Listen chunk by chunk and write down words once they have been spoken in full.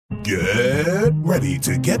Get ready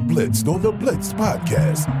to get blitzed on the Blitzed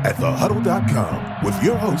podcast at thehuddle.com with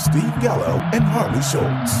your hosts Steve Gallo and Harley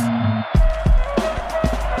Schultz.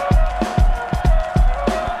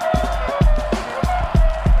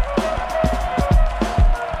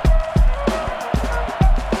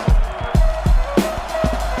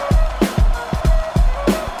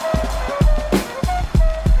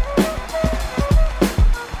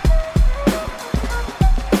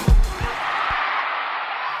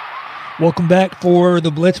 Welcome back for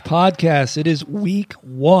the Blitz podcast. It is week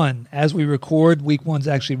one. As we record, week one's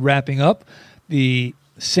actually wrapping up. The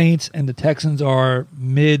Saints and the Texans are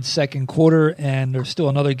mid-second quarter, and there's still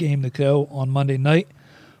another game to go on Monday night.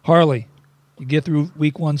 Harley, you get through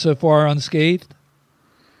week one so far unscathed?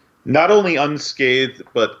 Not only unscathed,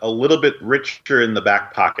 but a little bit richer in the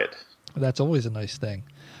back pocket. That's always a nice thing.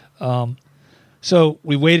 So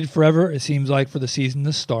we waited forever, it seems like, for the season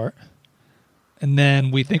to start. And then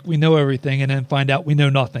we think we know everything and then find out we know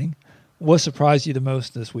nothing. What surprised you the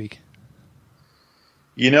most this week?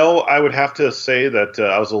 You know, I would have to say that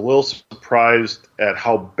I was a little surprised at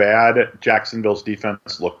how bad Jacksonville's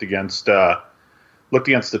defense looked against the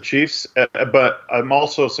Chiefs. But I'm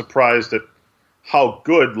also surprised at how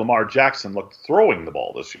good Lamar Jackson looked throwing the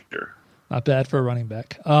ball this year. Not bad for a running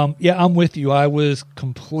back. Yeah, I'm with you. I was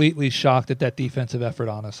completely shocked at that defensive effort,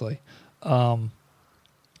 honestly.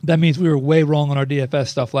 That means we were way wrong on our DFS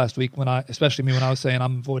stuff last week, especially me when I was saying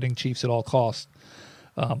I'm avoiding Chiefs at all costs.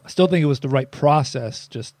 I still think it was the right process,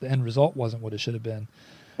 just the end result wasn't what it should have been.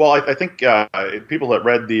 Well, I think people that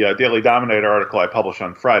read the Daily Dominator article I published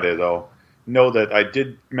on Friday, though, know that I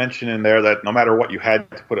did mention in there that no matter what, you had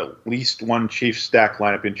to put at least one Chiefs stack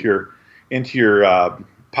lineup into your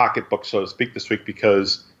pocketbook, so to speak, this week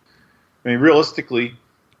because, I mean, realistically,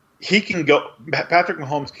 Patrick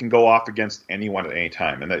Mahomes can go off against anyone at any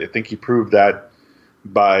time, and I think he proved that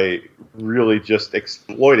by really just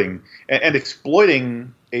exploiting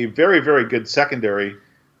a very, very good secondary,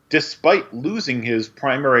 despite losing his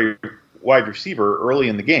primary wide receiver early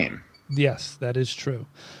in the game. Yes, that is true.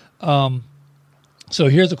 So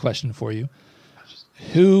here's a question for you.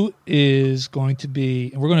 Who is going to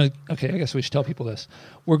be, and I guess we should tell people this.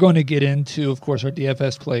 We're going to get into, of course, our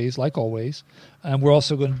DFS plays, like always. And we're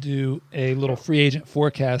also going to do a little free agent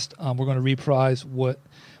forecast. We're going to reprise what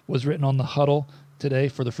was written on the Huddle today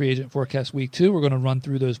for the free agent forecast week 2. We're going to run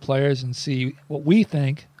through those players and see what we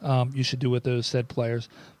think you should do with those said players.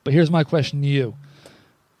 But here's my question to you.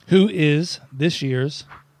 Who is this year's,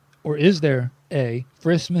 or is there a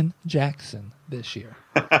Frishman Jackson this year?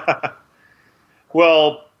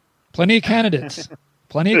 Well, plenty of candidates.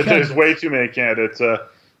 There's way too many candidates.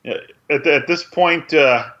 At this point,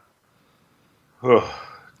 I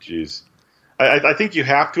think you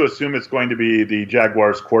have to assume it's going to be the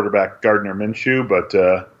Jaguars quarterback Gardner Minshew, but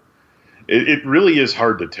it really is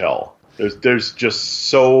hard to tell. There's just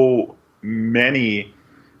so many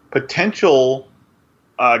potential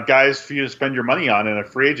guys for you to spend your money on in a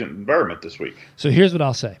free agent environment this week. So here's what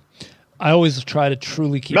I'll say. I always try to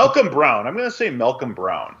truly keep Malcolm Brown. I'm going to say Malcolm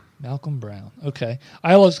Brown. Malcolm Brown. Okay.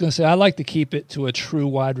 I was going to say I like to keep it to a true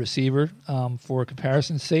wide receiver for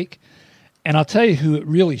comparison's sake. And I'll tell you who it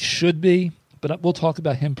really should be, but we'll talk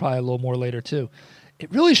about him probably a little more later too.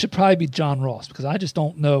 It really should probably be John Ross because I just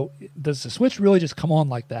don't know. Does the switch really just come on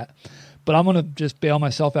like that? But I'm going to just bail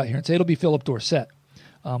myself out here and say it'll be Phillip Dorsett,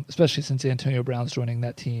 especially since Antonio Brown's joining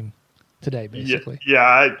that team today, basically.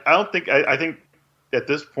 Yeah, I don't think – I think – at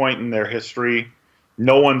this point in their history,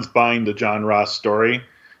 no one's buying the John Ross story.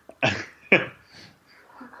 But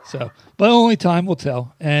only time will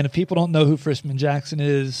tell. And if people don't know who Frishman Jackson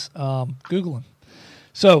is, Google him.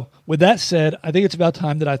 So with that said, I think it's about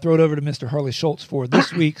time that I throw it over to Mr. Harley Schultz for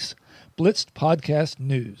this week's Blitzed Podcast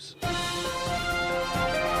News.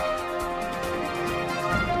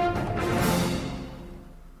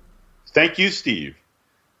 Thank you, Steve.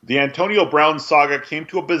 The Antonio Brown saga came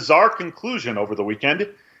to a bizarre conclusion over the weekend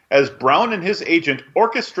as Brown and his agent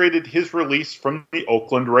orchestrated his release from the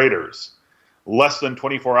Oakland Raiders. Less than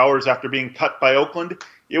 24 hours after being cut by Oakland,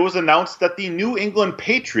 it was announced that the New England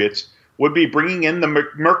Patriots would be bringing in the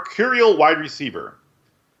mercurial wide receiver.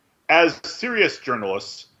 As serious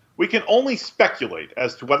journalists, we can only speculate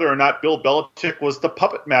as to whether or not Bill Belichick was the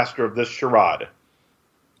puppet master of this charade.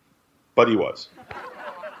 But he was.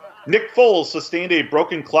 Nick Foles sustained a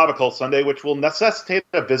broken clavicle Sunday, which will necessitate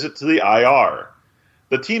a visit to the IR.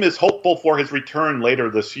 The team is hopeful for his return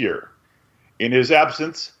later this year. In his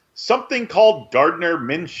absence, something called Gardner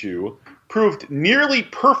Minshew proved nearly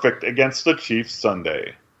perfect against the Chiefs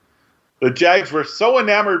Sunday. The Jags were so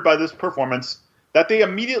enamored by this performance that they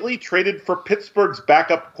immediately traded for Pittsburgh's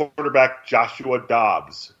backup quarterback Joshua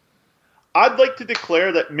Dobbs. I'd like to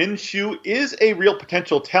declare that Minshew is a real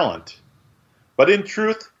potential talent, but in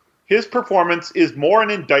truth, his performance is more an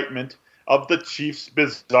indictment of the Chiefs'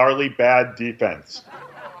 bizarrely bad defense.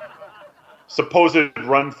 Supposed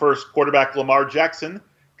run-first quarterback Lamar Jackson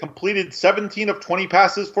completed 17 of 20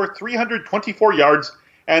 passes for 324 yards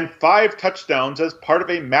and 5 touchdowns as part of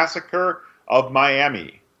a massacre of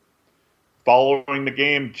Miami. Following the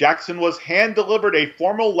game, Jackson was hand-delivered a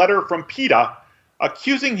formal letter from PETA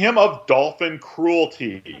accusing him of dolphin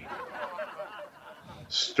cruelty.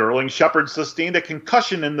 Sterling Shepard sustained a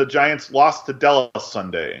concussion in the Giants' loss to Dallas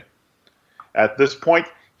Sunday. At this point,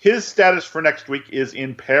 his status for next week is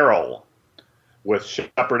in peril. With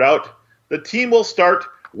Shepard out, the team will start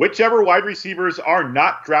whichever wide receivers are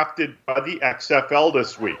not drafted by the XFL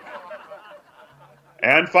this week.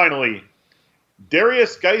 And finally,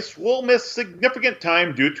 Darius Geis will miss significant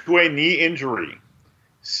time due to a knee injury.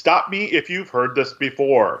 Stop me if you've heard this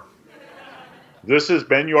before. This has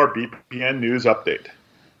been your B.P.N. News Update.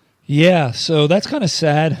 Yeah, so that's kind of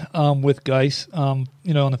sad with Geis, on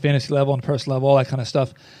the fantasy level, on the personal level, all that kind of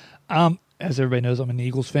stuff. As everybody knows, I'm an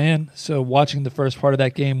Eagles fan, so watching the first part of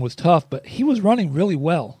that game was tough, but he was running really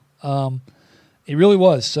well. He really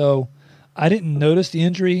was. So I didn't notice the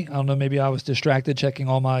injury. I don't know, maybe I was distracted checking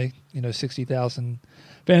all my 60,000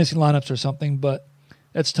 fantasy lineups or something, but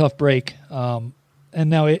that's a tough break. And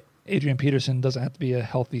now Adrian Peterson doesn't have to be a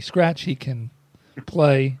healthy scratch. He can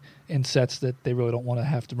play in sets that they really don't want to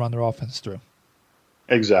have to run their offense through.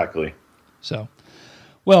 Exactly. So,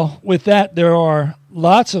 well, with that, there are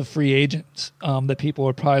lots of free agents that people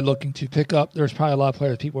are probably looking to pick up. There's probably a lot of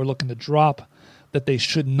players people are looking to drop that they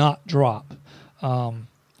should not drop.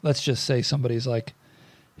 Let's just say somebody's like,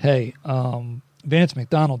 hey, Vance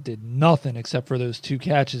McDonald did nothing except for those 2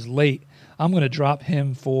 catches late. I'm going to drop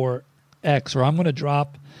him for X, or I want to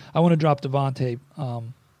drop Devontae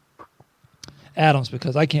Adams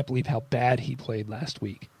because I can't believe how bad he played last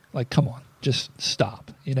week. Like, come on, just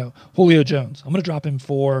stop. Julio Jones, I'm going to drop him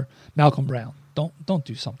for Malcolm Brown. Don't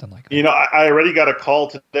do something like that. I already got a call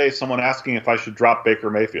today, someone asking if I should drop Baker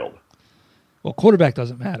Mayfield. Well, quarterback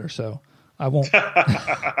doesn't matter, so I won't.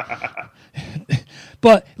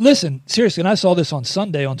 But listen, seriously, and I saw this on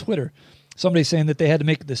Sunday on Twitter. Somebody saying that they had to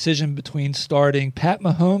make a decision between starting Pat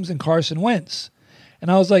Mahomes and Carson Wentz. And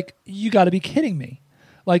I was like, you got to be kidding me.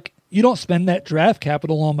 Like, you don't spend that draft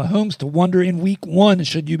capital on Mahomes to wonder in week 1,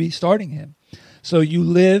 should you be starting him? So you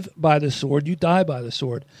live by the sword, you die by the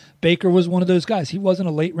sword. Baker was one of those guys. He wasn't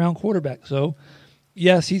a late-round quarterback. So,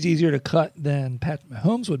 yes, he's easier to cut than Pat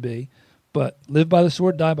Mahomes would be, but live by the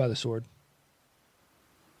sword, die by the sword.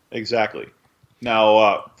 Exactly.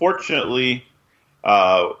 Now, fortunately,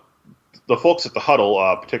 the folks at the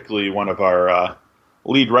Huddle, particularly one of our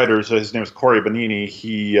lead writers, his name is Corey Bonini,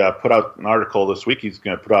 he put out an article this week. He's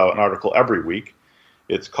going to put out an article every week.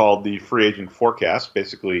 It's called the Free Agent Forecast.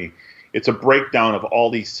 Basically, it's a breakdown of all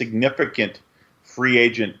the significant free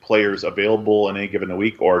agent players available in any given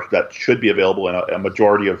week, or that should be available in a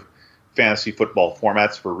majority of fantasy football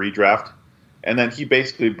formats for redraft. And then he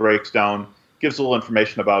basically breaks down, gives a little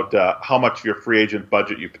information about how much of your free agent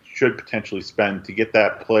budget you should potentially spend to get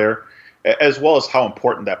that player, as well as how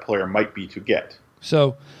important that player might be to get.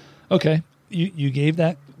 So, okay, you gave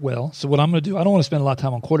that well. So what I'm going to do, I don't want to spend a lot of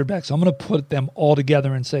time on quarterbacks. So I'm going to put them all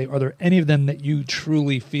together and say, are there any of them that you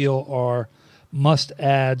truly feel are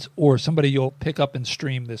must-adds or somebody you'll pick up and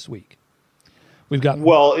stream this week? We've got.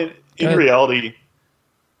 Well, in reality,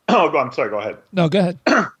 I'm sorry, go ahead. No, go ahead.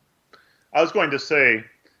 I was going to say,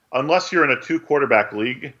 unless you're in a 2-quarterback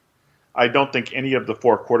league, I don't think any of the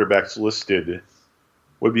 4 quarterbacks listed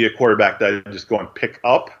would be a quarterback that I just go and pick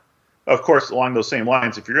up. Of course, along those same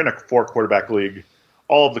lines, if you're in a 4-quarterback league,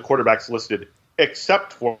 all of the quarterbacks listed,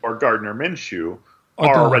 except for Gardner Minshew,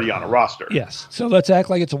 are already on a roster. Yes. So let's act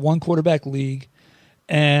like it's a 1-quarterback league,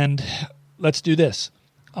 and let's do this.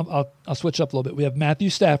 I'll switch up a little bit. We have Matthew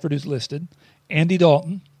Stafford, who's listed, Andy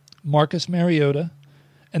Dalton, Marcus Mariota,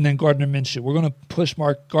 and then Gardner Minshew. We're going to push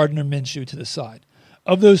Gardner Minshew to the side.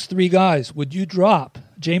 Of those 3 guys, would you drop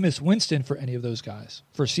Jameis Winston for any of those guys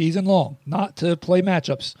for season long, not to play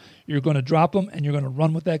matchups? You're going to drop him, and you're going to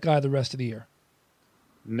run with that guy the rest of the year.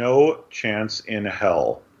 No chance in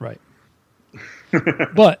hell. Right.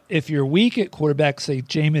 But if you're weak at quarterback, say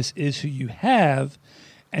Jameis is who you have,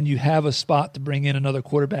 and you have a spot to bring in another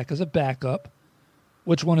quarterback as a backup,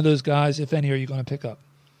 which one of those guys, if any, are you going to pick up?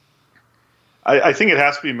 I think it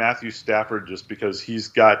has to be Matthew Stafford just because he's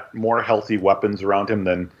got more healthy weapons around him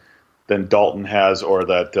than Dalton has or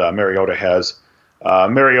that Mariota has.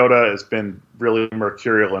 Mariota has been really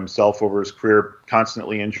mercurial himself over his career,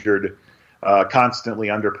 constantly injured, constantly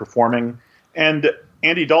underperforming. And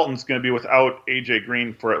Andy Dalton's going to be without A.J.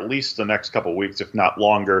 Green for at least the next couple weeks, if not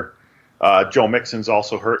longer. Joe Mixon's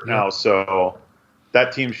also hurt now, so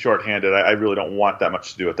that team's shorthanded. I really don't want that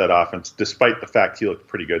much to do with that offense, despite the fact he looked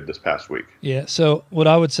pretty good this past week. Yeah, so what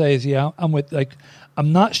I would say is,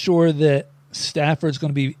 I'm not sure that Stafford's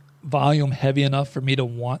going to be volume heavy enough for me to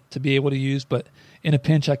want to be able to use, but in a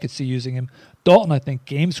pinch I could see using him. Dalton, I think,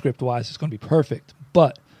 game script-wise is going to be perfect,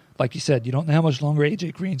 but like you said, you don't know how much longer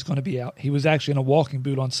A.J. Green's going to be out. He was actually in a walking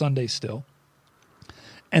boot on Sunday still.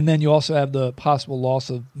 And then you also have the possible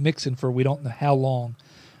loss of Mixon for we don't know how long.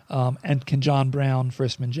 And can John Brown,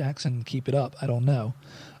 Frisman Jackson keep it up? I don't know.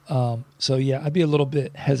 So, yeah, I'd be a little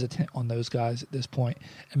bit hesitant on those guys at this point.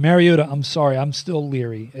 And Mariota, I'm sorry, I'm still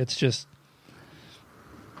leery. It's just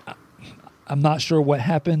I'm not sure what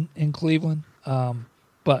happened in Cleveland.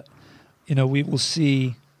 But, we will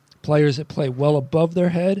see players that play well above their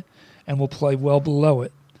head and will play well below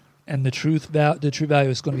it. And the true value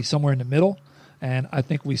is going to be somewhere in the middle. And I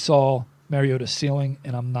think we saw Mariota's ceiling,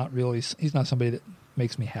 and he's not somebody that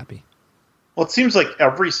makes me happy. Well, it seems like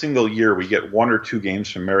every single year we get one or two games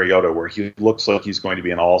from Mariota where he looks like he's going to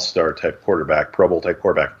be an all-star type quarterback, Pro Bowl type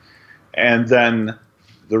quarterback. And then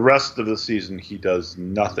the rest of the season he does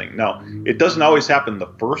nothing. Now, it doesn't always happen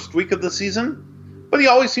the first week of the season, but he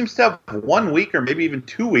always seems to have 1 week or maybe even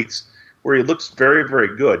 2 weeks where he looks very,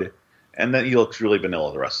 very good, and then he looks really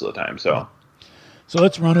vanilla the rest of the time. So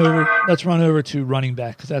let's run over to running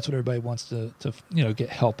back, because that's what everybody wants to get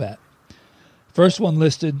help at. First one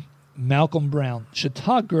listed, Malcolm Brown. Should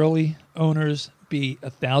Todd Gurley owners be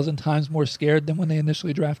 1,000 times more scared than when they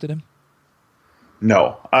initially drafted him?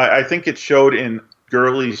 No. I think it showed in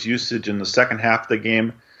Gurley's usage in the second half of the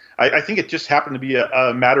game. I think it just happened to be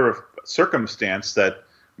a matter of circumstance that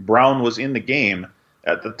Brown was in the game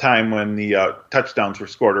at the time when the touchdowns were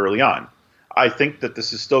scored early on. I think that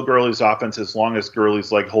this is still Gurley's offense as long as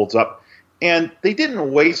Gurley's leg holds up. And they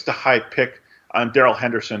didn't waste a high pick on Darrell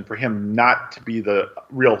Henderson for him not to be the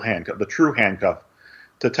real handcuff, the true handcuff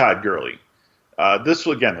to Todd Gurley. This,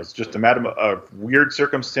 again, was just a matter of weird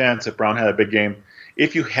circumstance that Brown had a big game.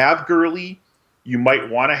 If you have Gurley, you might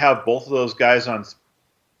want to have both of those guys on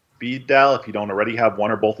speed dial if you don't already have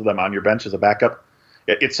one or both of them on your bench as a backup.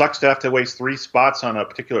 It sucks to have to waste 3 spots on a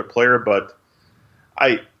particular player, but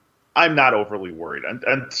I'm not overly worried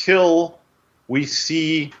until we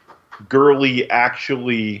see Gurley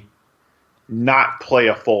actually not play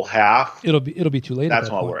a full half. It'll be too late. That's at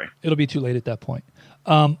that my point. worry. It'll be too late at that point.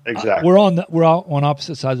 Exactly. We're on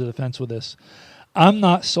opposite sides of the fence with this. I'm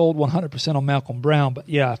not sold 100% on Malcolm Brown, but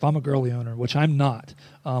yeah, if I'm a Gurley owner, which I'm not,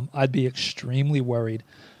 I'd be extremely worried.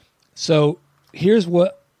 So here's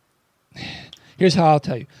how I'll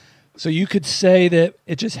tell you. So you could say that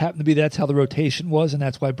it just happened to be that's how the rotation was, and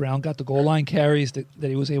that's why Brown got the goal line carries that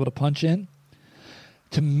he was able to punch in.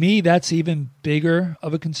 To me, that's even bigger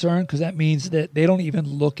of a concern, because that means that they don't even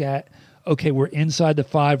look at, okay, we're inside the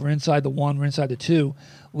 5, we're inside the 1, we're inside the 2.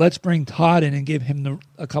 Let's bring Todd in and give him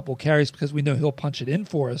a couple carries because we know he'll punch it in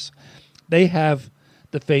for us. They have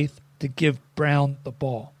the faith to give Brown the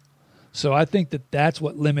ball. So I think that that's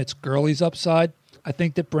what limits Gurley's upside. I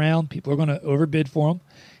think that Brown, people are going to overbid for him.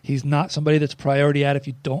 He's not somebody that's priority at if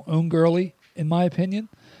you don't own Gurley, in my opinion.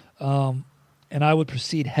 And I would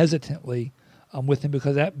proceed hesitantly with him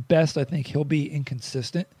because at best I think he'll be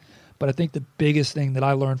inconsistent. But I think the biggest thing that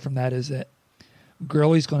I learned from that is that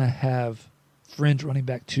Gurley's going to have fringe running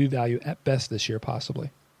back 2 value at best this year, possibly.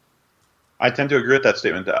 I tend to agree with that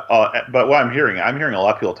statement. But what I'm hearing a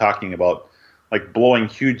lot of people talking about like blowing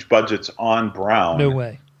huge budgets on Brown. No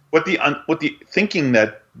way. What the thinking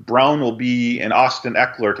that Brown will be an Austin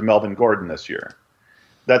Eckler to Melvin Gordon this year.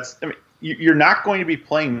 You're not going to be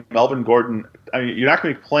playing Melvin Gordon. You're not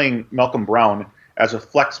going to be playing Malcolm Brown as a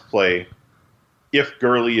flex play if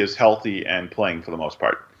Gurley is healthy and playing for the most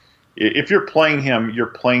part. If you're playing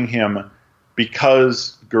him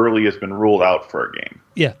because Gurley has been ruled out for a game.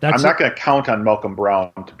 Yeah, I'm not going to count on Malcolm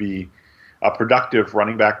Brown to be a productive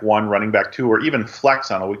running back 1, running back 2, or even flex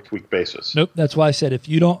on a week-to-week basis. Nope, that's why I said if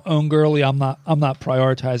you don't own Gurley, I'm not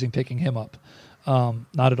prioritizing picking him up,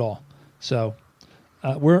 not at all. So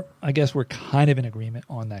I guess we're kind of in agreement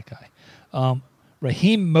on that guy.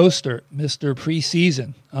 Raheem Mostert, Mr.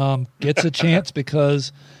 Preseason, gets a chance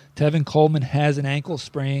because Tevin Coleman has an ankle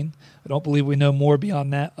sprain. I don't believe we know more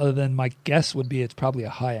beyond that other than my guess would be it's probably a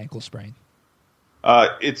high ankle sprain.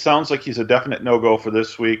 It sounds like he's a definite no-go for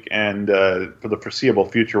this week, and for the foreseeable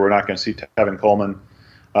future, we're not going to see Tevin Coleman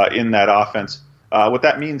in that offense. What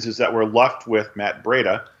that means is that we're left with Matt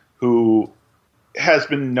Breida, who has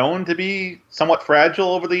been known to be somewhat fragile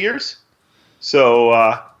over the years.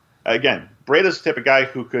 So, again, Breda's the type of guy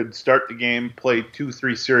who could start the game, play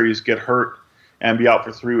 2-3 series, get hurt, and be out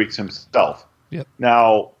for 3 weeks himself. Yep.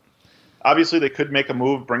 Now, obviously, they could make a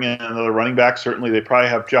move, bring in another running back. Certainly, they probably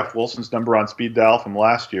have Jeff Wilson's number on speed dial from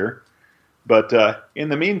last year. But in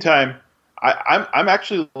the meantime, I'm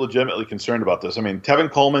actually legitimately concerned about this. I mean,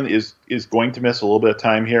 Tevin Coleman is going to miss a little bit of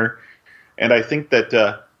time here. And I think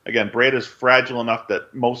that, again, Breda's fragile enough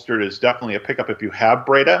that Mostert is definitely a pickup if you have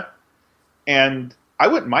Breda. And I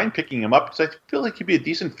wouldn't mind picking him up because I feel like he'd be a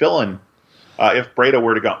decent fill-in if Breda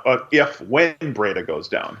were to go, when Breda goes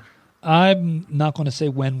down. I'm not going to say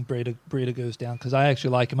when Breda goes down because I actually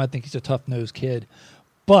like him. I think he's a tough-nosed kid.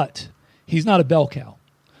 But he's not a bell cow.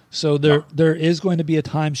 So there is going to be a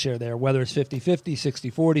timeshare there, whether it's 50-50,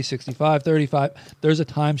 60-40, 65-35. There's a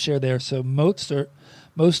timeshare there. So Mostert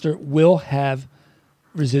will have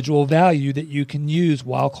residual value that you can use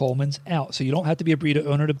while Coleman's out. So you don't have to be a Breda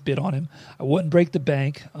owner to bid on him. I wouldn't break the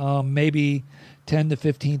bank. Maybe 10 to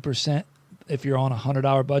 15% if you're on a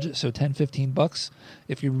 $100 budget, so $10-15.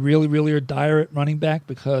 If you really, really are dire at running back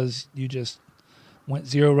because you just went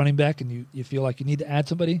zero running back and you feel like you need to add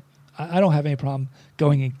somebody, I don't have any problem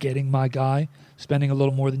going and getting my guy, spending a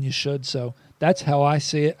little more than you should. So that's how I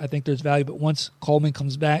see it. I think there's value, but once Coleman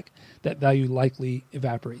comes back, that value likely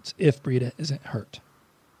evaporates if Breda isn't hurt.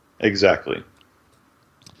 Exactly.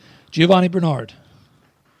 Giovanni Bernard.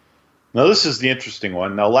 Now, this is the interesting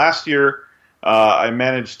one. Now, last year, I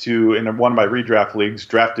managed to, in one of my redraft leagues,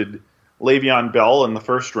 drafted Le'Veon Bell in the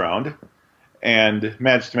first round and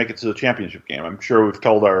managed to make it to the championship game. I'm sure we've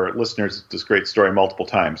told our listeners this great story multiple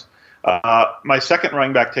times. My second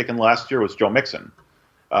running back taken last year was Joe Mixon,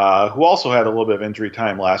 who also had a little bit of injury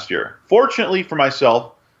time last year. Fortunately for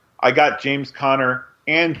myself, I got James Conner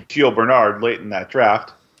and Gio Bernard late in that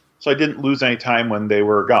draft, so I didn't lose any time when they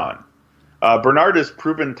were gone. Bernard has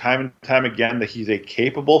proven time and time again that he's a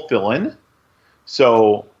capable fill-in.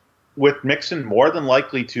 So with Mixon more than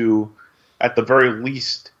likely to, at the very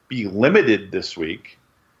least, be limited this week,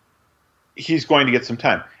 he's going to get some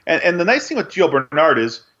time. And the nice thing with Gio Bernard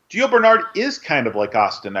is kind of like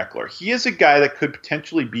Austin Eckler. He is a guy that could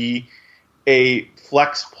potentially be a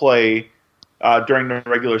flex play during the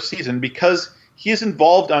regular season because he is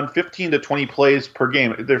involved on 15 to 20 plays per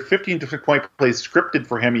game. There are 15 to 20 plays scripted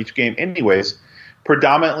for him each game anyways,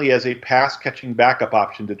 predominantly as a pass-catching backup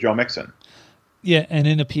option to Joe Mixon. Yeah, and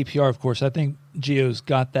in a PPR, of course, I think Gio's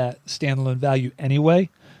got that standalone value anyway.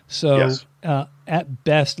 So yes. At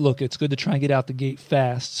best, look, it's good to try and get out the gate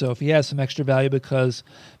fast. So if he has some extra value because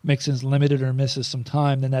Mixon's limited or misses some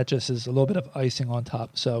time, then that just is a little bit of icing on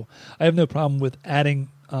top. So I have no problem with adding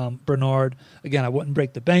Bernard. Again, I wouldn't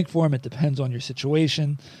break the bank for him. It depends on your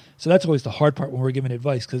situation. So that's always the hard part when we're giving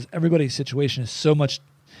advice because everybody's situation is so much,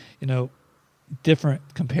 different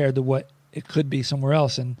compared to what it could be somewhere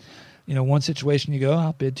else. And one situation you go,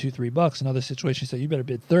 I'll bid $2-3. Another situation you say, you better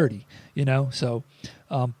bid 30, So,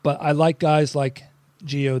 but I like guys like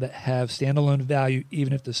Gio that have standalone value,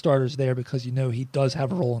 even if the starter's there, because he does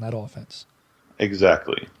have a role in that offense.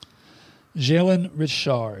 Exactly. Jalen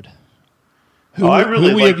Richard. I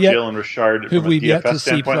really like Jalen Richard from a DFS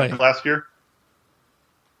standpoint last year.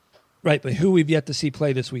 Right, but who we've yet to see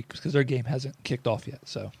play this week because their game hasn't kicked off yet.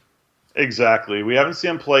 So, exactly. We haven't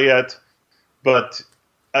seen him play yet, but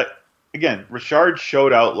again, Richard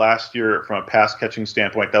showed out last year from a pass-catching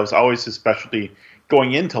standpoint. That was always his specialty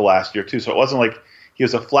going into last year, too. So it wasn't like he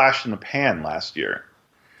was a flash in the pan last year.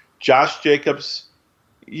 Josh Jacobs,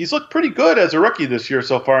 he's looked pretty good as a rookie this year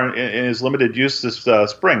so far in his limited use this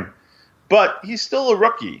spring. But he's still a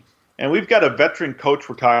rookie. And we've got a veteran coach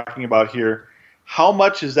we're talking about here. How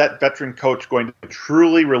much is that veteran coach going to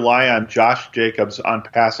truly rely on Josh Jacobs on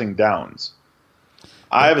passing downs?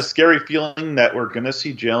 I have a scary feeling that we're going to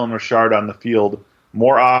see Jalen Richard on the field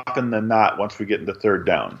more often than not once we get into third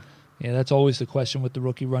down. Yeah, that's always the question with the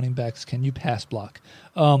rookie running backs. Can you pass block?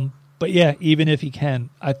 But yeah, even if he can,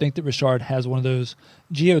 I think that Richard has one of those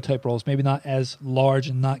Geo-type roles, maybe not as large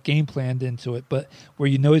and not game planned into it, but where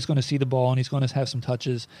he's going to see the ball and he's going to have some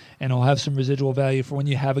touches and he'll have some residual value for when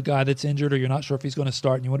you have a guy that's injured or you're not sure if he's going to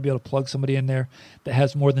start and you want to be able to plug somebody in there that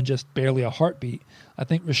has more than just barely a heartbeat. I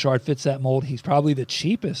think Richard fits that mold. He's probably the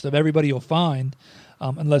cheapest of everybody you'll find,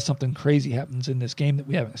 unless something crazy happens in this game that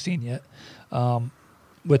we haven't seen yet,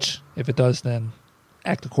 which if it does, then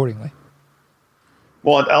act accordingly.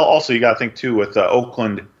 Well, and also you got to think, too, with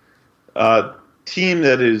Oakland, team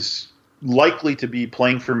that is likely to be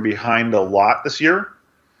playing from behind a lot this year.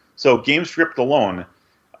 So game script alone,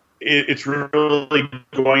 it's really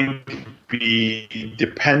going to be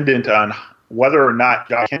dependent on whether or not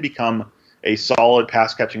Josh can become a solid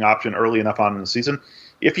pass-catching option early enough on in the season.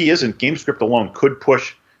 If he isn't, game script alone could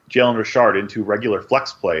push Jalen Richard into regular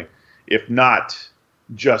flex play, if not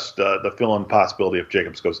just the fill-in possibility if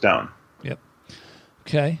Jacobs goes down. Yep.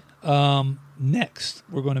 Okay. Next,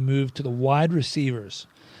 we're going to move to the wide receivers.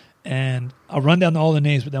 And I'll run down all the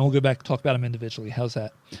names, but then we'll go back and talk about them individually. How's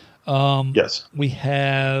that? Yes. We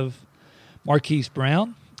have Marquise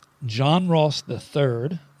Brown, John Ross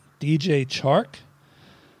III, DJ Chark,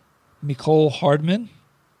 Mecole Hardman,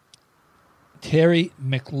 Terry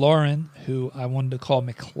McLaurin, who I wanted to call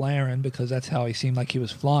McLaren because that's how he seemed like he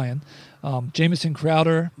was flying, Jamison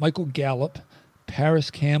Crowder, Michael Gallup,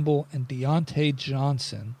 Paris Campbell, and Deontay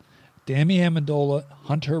Johnson, Danny Amendola,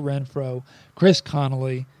 Hunter Renfrow, Chris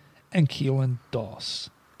Connolly, and Keelan Doss,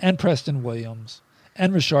 and Preston Williams,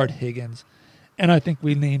 and Rashard Higgins. And I think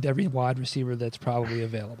we named every wide receiver that's probably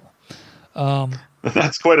available.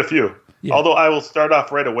 That's quite a few. Yeah. Although I will start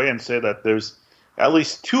off right away and say that there's at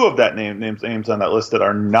least two of that names on that list that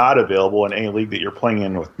are not available in any league that you're playing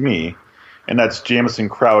in with me, and that's Jamison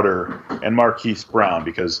Crowder and Marquise Brown,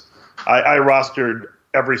 because I rostered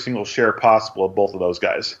every single share possible of both of those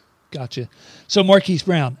guys. Gotcha. So Marquise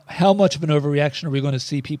Brown, how much of an overreaction are we going to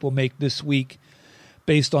see people make this week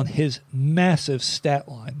based on his massive stat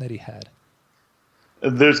line that he had?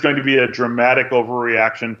 There's going to be a dramatic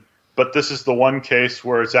overreaction, but this is the one case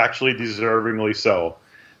where it's actually deservingly so.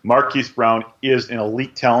 Marquise Brown is an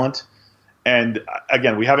elite talent, and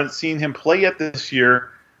again, we haven't seen him play yet this year,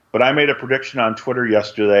 but I made a prediction on Twitter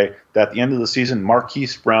yesterday that at the end of the season,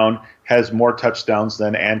 Marquise Brown has more touchdowns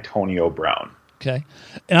than Antonio Brown. Okay,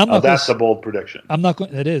 and I'm not. That's a bold prediction. I'm not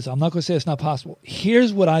going. It is. I'm not going to say it's not possible.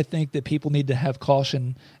 Here's what I think that people need to have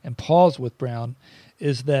caution and pause with Brown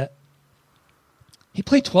is that he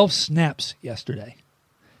played 12 snaps yesterday.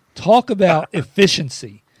 Talk about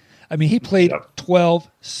efficiency. I mean, he played 12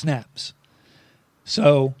 snaps.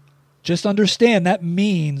 So just understand that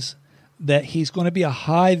means that he's going to be a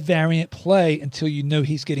high variant play until you know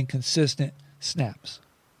he's getting consistent snaps.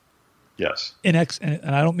 Yes. And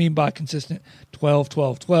I don't mean by consistent 12,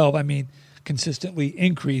 12, 12. I mean consistently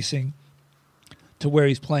increasing to where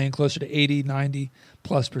he's playing closer to 80,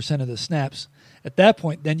 90+% of the snaps. At that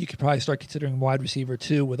point, then you could probably start considering wide receiver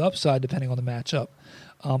 2 with upside depending on the matchup.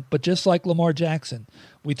 But just like Lamar Jackson,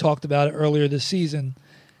 we talked about it earlier this season,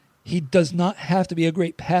 he does not have to be a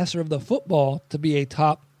great passer of the football to be a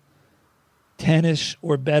top 10-ish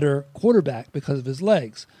or better quarterback because of his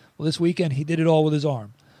legs. Well, this weekend he did it all with his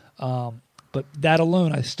arm. But that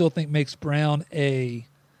alone I still think makes Brown a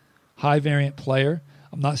high variant player.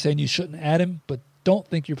 I'm not saying you shouldn't add him, but don't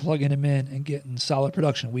think you're plugging him in and getting solid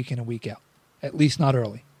production week in and week out, at least not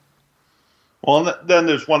early. Well, and then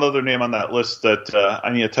there's one other name on that list that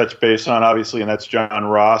I need to touch base on, obviously, and that's John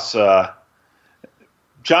Ross.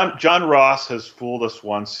 John Ross has fooled us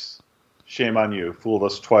once. Shame on you. Fooled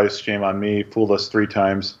us twice. Shame on me. Fooled us 3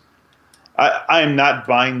 times. I am not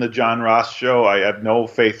buying the John Ross show. I have no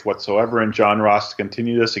faith whatsoever in John Ross to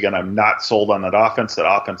continue this. Again, I'm not sold on that offense.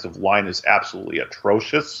 That offensive line is absolutely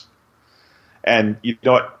atrocious. And you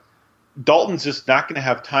know what? Dalton's just not going to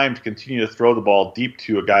have time to continue to throw the ball deep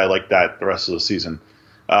to a guy like that the rest of the season.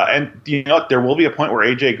 And you know what? There will be a point where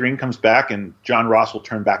A.J. Green comes back and John Ross will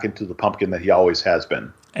turn back into the pumpkin that he always has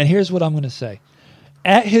been. And here's what I'm going to say.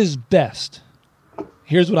 At his best,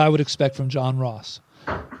 here's what I would expect from John Ross.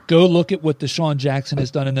 Go look at what Deshaun Jackson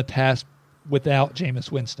has done in the past without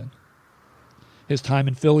Jameis Winston. His time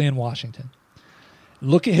in Philly and Washington.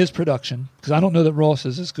 Look at his production, because I don't know that Ross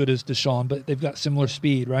is as good as Deshaun, but they've got similar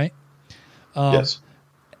speed, right? Yes.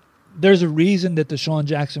 There's a reason that Deshaun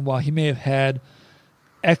Jackson, while he may have had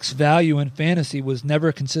X value in fantasy, was never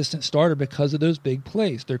a consistent starter because of those big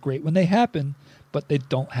plays. They're great when they happen, but they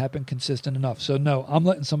don't happen consistent enough. So, no, I'm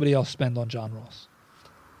letting somebody else spend on John Ross.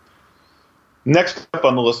 Next up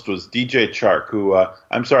on the list was DJ Chark, who,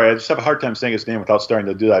 I'm sorry, I just have a hard time saying his name without starting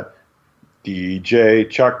to do that. DJ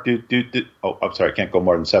Chark, oh, I'm sorry, I can't go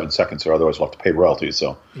more than 7 seconds, or otherwise we'll have to pay royalties.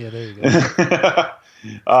 So, yeah, there you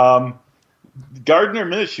go. Gardner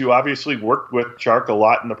Minshew obviously worked with Chark a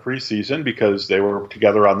lot in the preseason because they were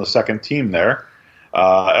together on the second team there.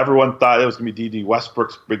 Everyone thought it was going to be D.D.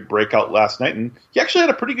 Westbrook's big breakout last night, and he actually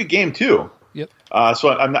had a pretty good game too. Yep. So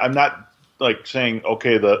I'm not like saying,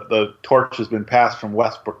 okay, the torch has been passed from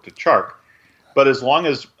Westbrook to Chark, but as long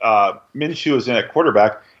as Minshew is in at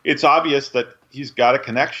quarterback, it's obvious that he's got a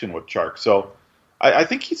connection with Chark. So I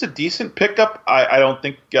think he's a decent pickup. I don't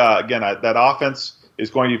think, that offense is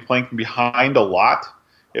going to be playing behind a lot,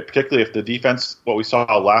 particularly if the defense, what we saw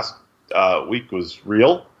last week, was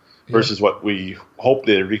real versus what we hoped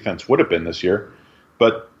their defense would have been this year.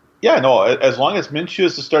 But, yeah, no, as long as Minshew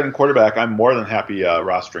is the starting quarterback, I'm more than happy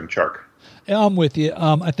rostering Chark. Yeah, I'm with you.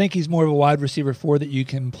 I think he's more of a wide receiver 4 that you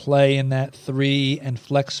can play in that 3 and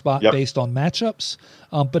flex spot based on matchups.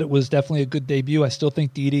 But it was definitely a good debut. I still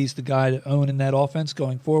think Didi's the guy to own in that offense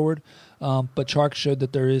going forward. But Chark showed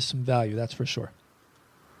that there is some value, that's for sure.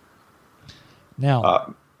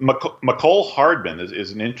 Now, McCole Hardman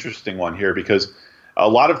is an interesting one here because a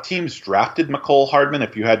lot of teams drafted McCole Hardman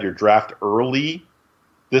if you had your draft early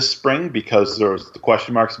this spring because there was the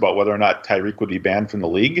question marks about whether or not Tyreek would be banned from the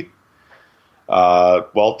league.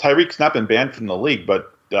 Well, Tyreek's not been banned from the league,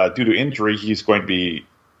 but due to injury, he's going to be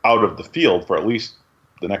out of the field for at least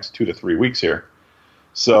the next 2 to 3 weeks here.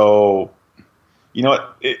 So, you know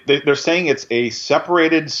what? They're saying it's a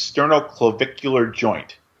separated sternoclavicular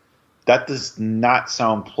joint. That does not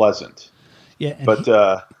sound pleasant. Yeah, but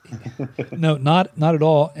no, not at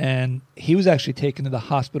all. And he was actually taken to the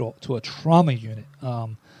hospital to a trauma unit.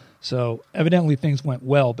 So evidently things went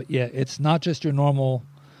well. But yeah, it's not just your normal,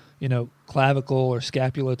 clavicle or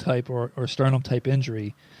scapula type or sternum type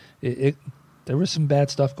injury. There was some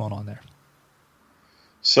bad stuff going on there.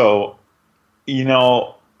 So,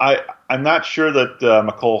 I'm not sure that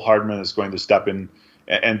McCole Hardman is going to step in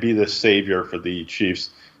and be the savior for the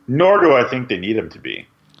Chiefs, nor do I think they need him to be.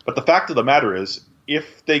 But the fact of the matter is,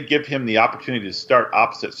 if they give him the opportunity to start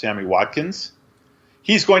opposite Sammy Watkins,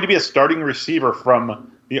 he's going to be a starting receiver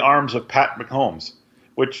from the arms of Pat Mahomes,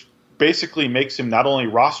 which basically makes him not only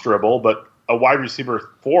rosterable, but a wide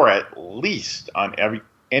receiver 4 at least on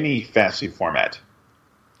any fantasy format.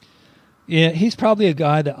 Yeah, he's probably a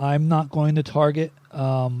guy that I'm not going to target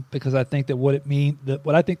because I think that what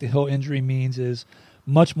I think the Hill injury means is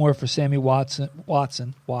much more for Sammy Watkins,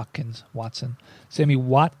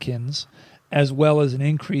 as well as an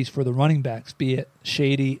increase for the running backs, be it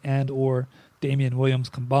Shady and or Damian Williams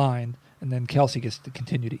combined, and then Kelsey gets to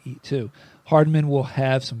continue to eat too. Hardman will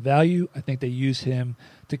have some value. I think they use him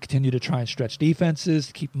to continue to try and stretch defenses,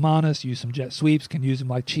 to keep him honest, use some jet sweeps, can use him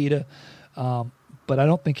like Cheetah. But I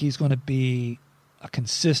don't think he's going to be a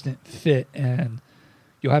consistent fit, and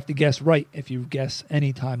you'll have to guess right if you guess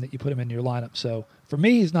any time that you put him in your lineup. So for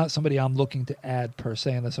me, he's not somebody I'm looking to add per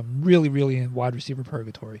se unless I'm really, really in wide receiver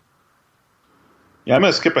purgatory. Yeah, I'm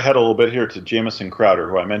going to skip ahead a little bit here to Jamison Crowder,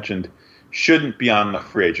 who I mentioned shouldn't be on the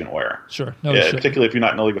free agent wire. Sure. No, yeah, particularly if you're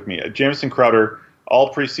not in the league with me. Jamison Crowder,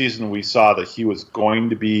 all preseason we saw that he was going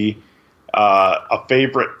to be a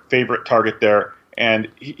favorite target there. And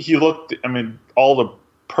he looked, all the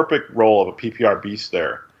perfect role of a PPR beast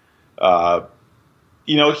there.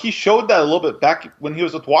 He showed that a little bit back when he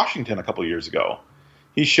was with Washington a couple of years ago.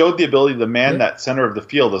 He showed the ability to man that center of the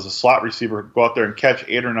field as a slot receiver, go out there and catch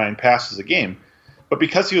 8 or 9 passes a game. But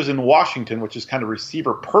because he was in Washington, which is kind of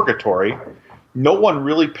receiver purgatory, no one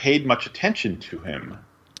really paid much attention to him.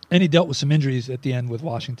 And he dealt with some injuries at the end with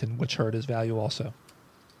Washington, which hurt his value also.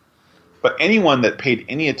 But anyone that paid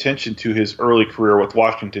any attention to his early career with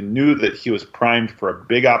Washington knew that he was primed for a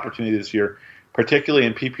big opportunity this year, particularly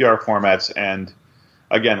in PPR formats. And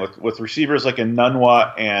again, with receivers like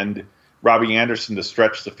Enunwa and Robbie Anderson to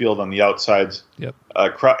stretch the field on the outsides, yep.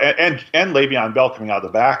 And Le'Veon Bell coming out of the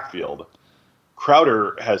backfield,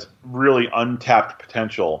 Crowder has really untapped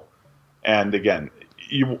potential. And again,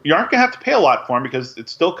 you aren't going to have to pay a lot for him because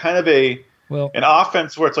it's still kind of an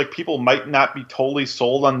offense where it's like people might not be totally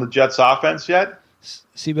sold on the Jets offense yet.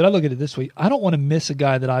 See, but I look at it this way. I don't want to miss a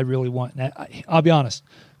guy that I really want. Now, I'll be honest.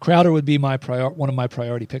 Crowder would be one of my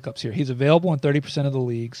priority pickups here. He's available in 30% of the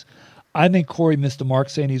leagues. I think Corey missed the mark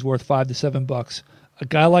saying he's worth $5 to $7. A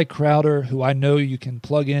guy like Crowder, who I know you can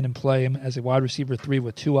plug in and play him as a wide receiver 3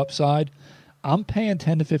 with 2 upside, I'm paying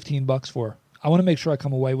 $10 to $15 for. I want to make sure I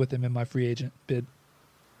come away with him in my free agent bid.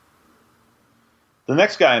 The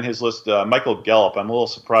next guy on his list, Michael Gallup, I'm a little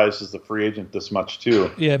surprised as the free agent this much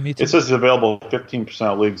too. Yeah, me too. It says he's available 15%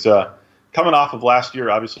 of leagues. Coming off of last year,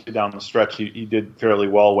 obviously down the stretch, he did fairly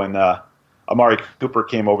well when Amari Cooper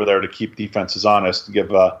came over there to keep defenses honest, to give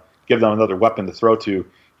them another weapon to throw to.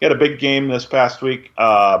 He had a big game this past week.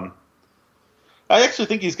 I actually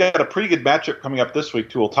think he's got a pretty good matchup coming up this week,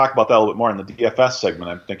 too. We'll talk about that a little bit more in the DFS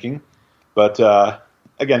segment, I'm thinking. But,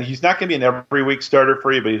 again, he's not going to be an every-week starter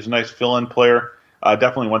for you, but he's a nice fill-in player.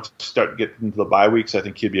 Definitely once you start getting into the bye weeks, I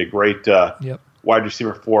think he'd be a great wide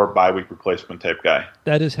receiver 4 bye-week replacement type guy.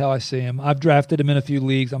 That is how I see him. I've drafted him in a few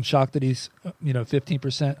leagues. I'm shocked that he's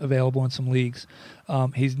 15% available in some leagues.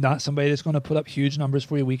 He's not somebody that's going to put up huge numbers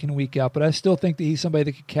for you week in and week out, but I still think that he's somebody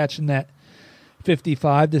that could catch in that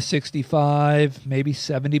 55 to 65, maybe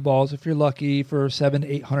 70 balls if you're lucky for 700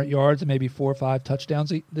 to 800 yards and maybe 4 or 5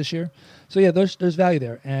 touchdowns this year. So, yeah, there's value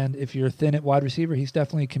there. And if you're thin at wide receiver, he's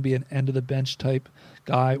definitely can be an end-of-the-bench type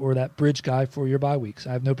guy or that bridge guy for your bye weeks.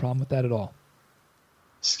 I have no problem with that at all.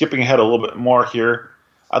 skipping ahead a little bit more here,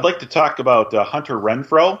 I'd like to talk about Hunter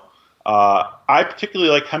Renfroe. I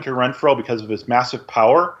particularly like Hunter Renfroe because of his massive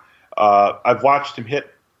power. I've watched him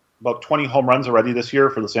hit about 20 home runs already this year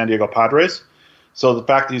for the San Diego Padres. So the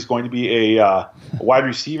fact that he's going to be a wide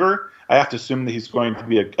receiver, I have to assume that he's going to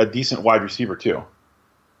be a decent wide receiver too.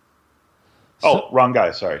 Wrong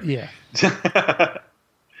guy, sorry. Yeah.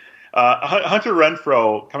 Hunter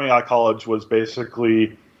Renfroe, coming out of college, was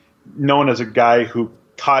basically known as a guy who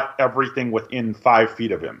caught everything within 5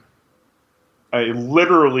 feet of him. He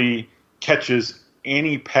literally catches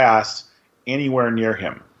any pass anywhere near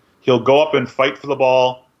him. He'll go up and fight for the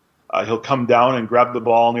ball. He'll come down and grab the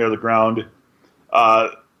ball near the ground.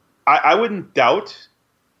 I wouldn't doubt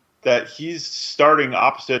that he's starting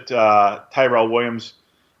opposite Tyrell Williams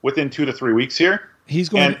within 2 to 3 weeks here. He's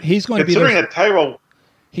going to be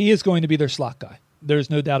He is going to be their slot guy.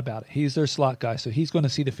 There's no doubt about it. He's their slot guy, so he's going to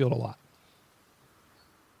see the field a lot.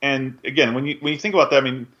 And again, when you think about that, I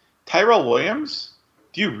mean, Tyrell Williams,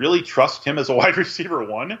 do you really trust him as a wide receiver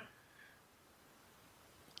one?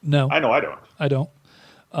 No. I know I don't. I don't.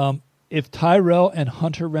 If Tyrell and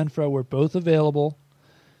Hunter Renfroe were both available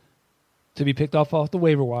to be picked off the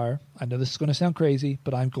waiver wire, I know this is going to sound crazy,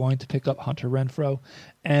 but I'm going to pick up Hunter Renfroe.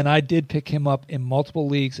 And I did pick him up in multiple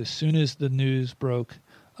leagues as soon as the news broke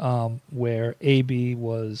where AB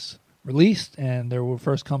was released and there were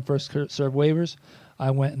first come, first serve waivers. I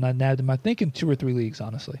went and I nabbed him, I think, in 2 or 3 leagues,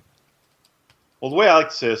 honestly. Well, the way I like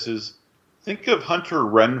to say this is think of Hunter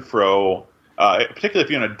Renfroe, particularly if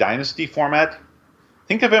you're in a dynasty format,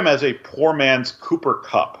 think of him as a poor man's Cooper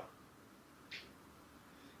Kupp.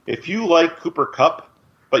 If you like Cooper Kupp,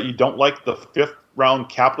 but you don't like the 5th round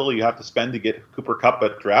capital you have to spend to get Cooper Kupp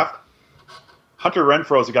at draft, Hunter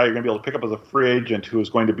Renfroe is a guy you're going to be able to pick up as a free agent who is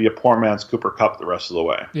going to be a poor man's Cooper Kupp the rest of the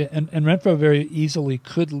way. Yeah, and Renfroe very easily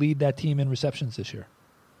could lead that team in receptions this year.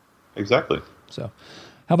 Exactly. So,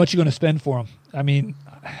 how much are you going to spend for him? I mean,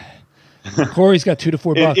 Corey's got $2 to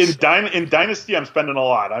 $4. In Dynasty, I'm spending a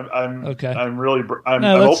lot. I'm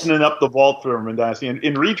opening up the vault for him in Dynasty. In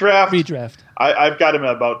redraft, I've got him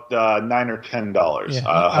at about $9 or $10. Yeah,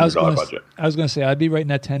 $100 budget. I was going to say I'd be right in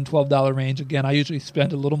that $10, $12 range. Again, I usually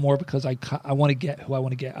spend a little more because I want to get who I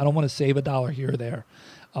want to get. I don't want to save $1 here or there,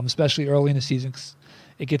 especially early in the season. 'Cause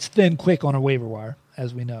it gets thin quick on a waiver wire,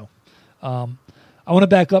 as we know. I want to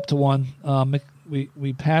back up to one.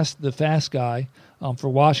 We passed the fast guy for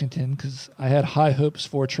Washington because I had high hopes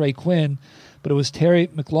for Trey Quinn, but it was Terry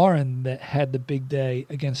McLaurin that had the big day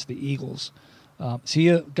against the Eagles. Is he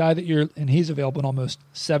a guy that and he's available in almost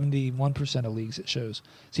 71% of leagues, it shows.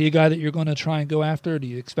 Is he a guy that you're going to try and go after? Do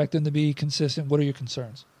you expect him to be consistent? What are your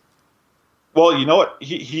concerns? Well, you know what?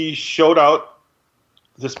 He showed out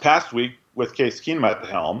this past week with Case Keenum at the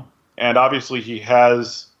helm, and obviously he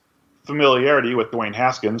has familiarity with Dwayne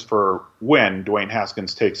Haskins for when Dwayne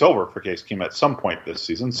Haskins takes over for Case Keenum at some point this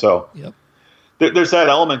season. So yep. There's that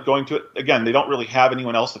element going to it. Again, they don't really have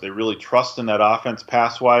anyone else that they really trust in that offense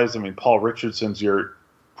pass-wise. I mean, Paul Richardson's your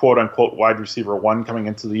quote-unquote wide receiver one coming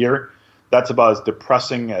into the year. That's about as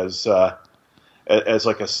depressing as like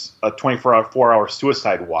a 24-hour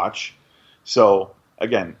suicide watch. So,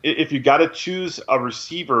 again, if you got to choose a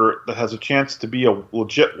receiver that has a chance to be a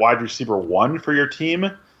legit wide receiver one for your team,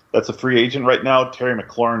 that's a free agent right now. Terry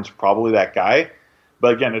McLaurin's probably that guy.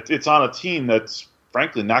 But again, it's on a team that's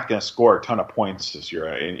frankly not going to score a ton of points this year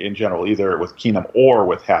in general, either with Keenum or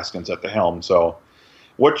with Haskins at the helm. So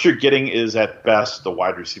what you're getting is at best the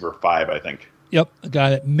wide receiver 5, I think. Yep, a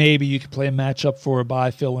guy that maybe you could play a matchup for a bye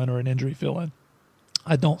fill-in or an injury fill-in.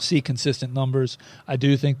 I don't see consistent numbers. I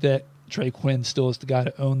do think that Trey Quinn still is the guy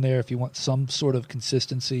to own there if you want some sort of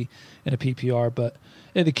consistency in a PPR. But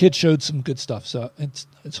the kid showed some good stuff, so it's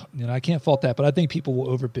I can't fault that. But I think people will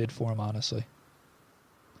overbid for him, honestly.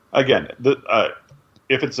 Again,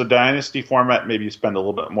 if it's a dynasty format, maybe you spend a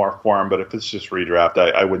little bit more for him. But if it's just redraft,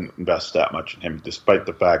 I wouldn't invest that much in him, despite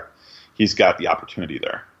the fact he's got the opportunity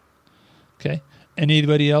there. Okay.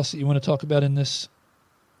 Anybody else that you want to talk about in this?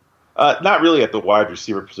 Not really at the wide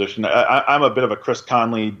receiver position. I'm a bit of a Chris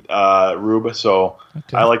Conley rube, so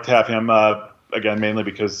okay. I like to have him, again, mainly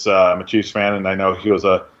because I'm a Chiefs fan, and I know he was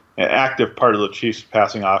an active part of the Chiefs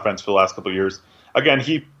passing offense for the last couple of years. Again,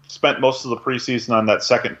 he spent most of the preseason on that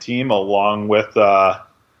second team along with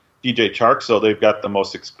DJ Chark, so they've got the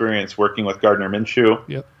most experience working with Gardner Minshew.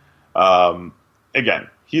 Yep. Again,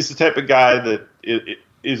 he's the type of guy that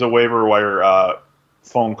is a waiver wire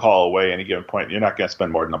phone call away any given point. You're not going to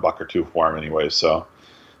spend more than $1 or $2 for him anyway, so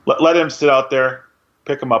let him sit out there,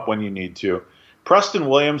 pick him up when you need to. Preston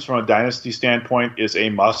Williams, from a dynasty standpoint, is a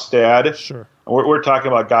must-add. Sure. We're talking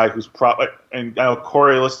about a guy who's probably, and I know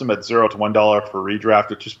Corey listed him at $0 to $1 for redraft,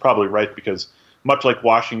 which is probably right because much like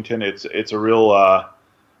Washington, it's a real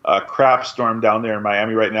crap storm down there in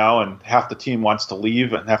Miami right now, and half the team wants to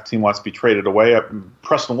leave and half the team wants to be traded away.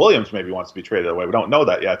 Preston Williams maybe wants to be traded away. We don't know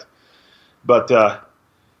that yet. But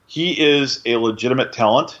he is a legitimate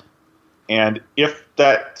talent, and if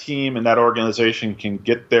that team and that organization can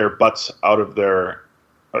get their butts out of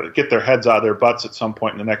get their heads out of their butts at some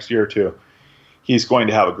point in the next year or two, he's going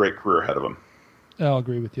to have a great career ahead of him. I'll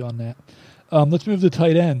agree with you on that. Let's move to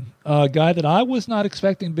tight end. A guy that I was not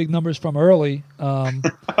expecting big numbers from early,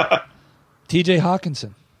 T.J.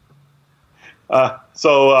 Hawkinson.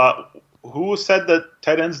 So who said that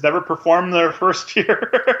tight ends never perform their first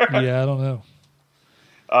year? Yeah, I don't know.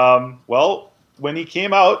 Well, when he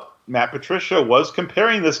came out, Matt Patricia was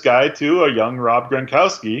comparing this guy to a young Rob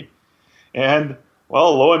Gronkowski, and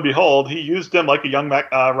well, lo and behold, he used him like a young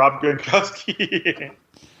Rob Gronkowski.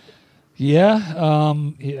 Yeah,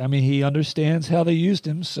 he understands how they used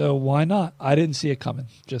him, so why not? I didn't see it coming.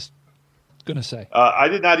 Just gonna say. I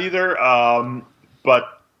did not either,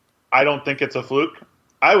 but I don't think it's a fluke.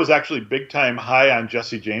 I was actually big time high on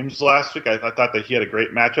Jesse James last week. I thought that he had a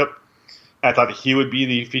great matchup. I thought that he would be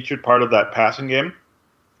the featured part of that passing game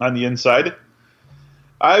on the inside.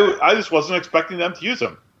 I just wasn't expecting them to use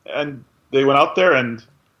him, and they went out there and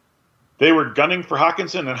they were gunning for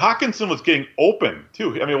Hawkinson, and Hawkinson was getting open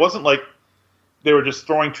too. I mean, it wasn't like they were just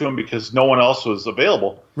throwing to him because no one else was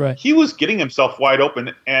available. Right. He was getting himself wide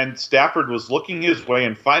open, and Stafford was looking his way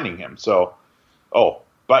and finding him. So,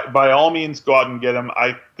 by all means, go out and get him.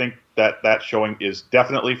 I think that showing is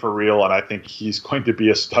definitely for real, and I think he's going to be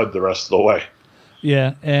a stud the rest of the way.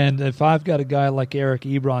 Yeah, and if I've got a guy like Eric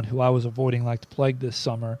Ebron, who I was avoiding like the plague this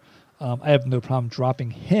summer, I have no problem dropping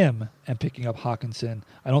him and picking up Hawkinson.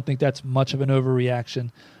 I don't think that's much of an overreaction.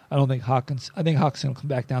 I think Hawkinson will come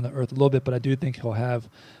back down to earth a little bit, but I do think he'll have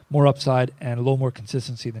more upside and a little more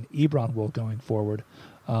consistency than Ebron will going forward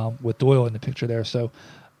with Doyle in the picture there. So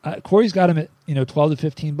Corey's got him at $12 to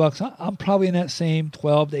 $15. I'm probably in that same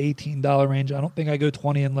 $12 to $18 range. I don't think I go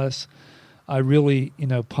 20 unless I really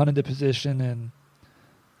punted the position. And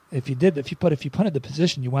if you punted the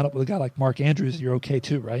position, you wound up with a guy like Mark Andrews. You're okay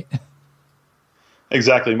too, right?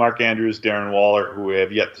 Exactly. Mark Andrews, Darren Waller, who we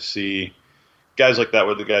have yet to see. Guys like that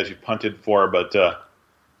were the guys you punted for. But,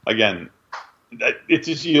 again, it's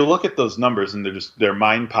just you look at those numbers and they're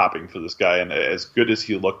mind-popping for this guy. And as good as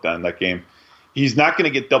he looked on that game, he's not going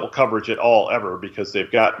to get double coverage at all ever because they've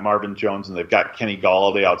got Marvin Jones and they've got Kenny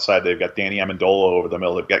Golladay outside. They've got Danny Amendola over the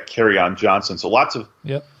middle. They've got Kerryon Johnson. So lots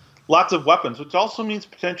of weapons, which also means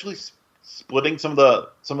potentially splitting some of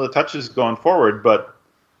the touches going forward. But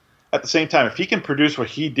at the same time, if he can produce what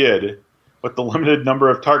he did with the limited number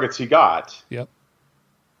of targets he got,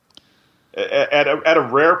 at a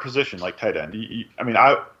rare position like tight end,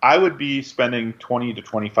 I would be spending $20 to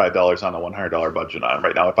 $25 on a $100 budget on him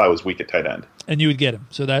right now if I was weak at tight end. And you would get him,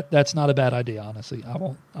 so that's not a bad idea. Honestly, I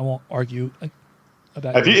won't argue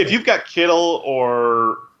about. If you've got Kittle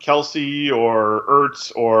or Kelsey or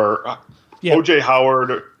Ertz or OJ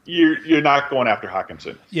Howard, you're not going after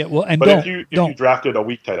Hawkinson. Yeah, well, and but if you drafted a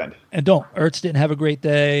weak tight end, and Ertz didn't have a great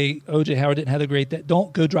day, OJ Howard didn't have a great day,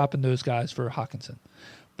 don't go dropping those guys for Hawkinson.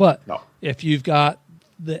 But if you've got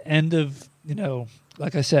the end of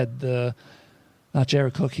like I said, not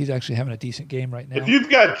Jared Cook, he's actually having a decent game right now. If you've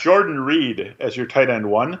got Jordan Reed as your tight end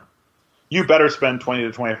one, you better spend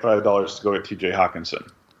 $20 to $25 to go with T.J. Hawkinson.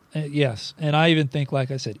 Yes, and I even think,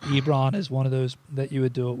 like I said, Ebron is one of those that you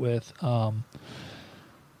would do it with.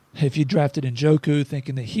 If you drafted Njoku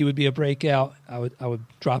thinking that he would be a breakout, I would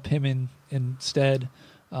drop him in instead.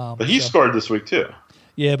 But he scored this week too.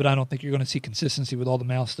 Yeah, but I don't think you're going to see consistency with all the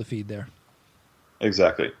mouths to feed there.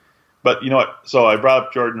 Exactly. But you know what? So I brought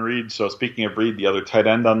up Jordan Reed. So speaking of Reed, the other tight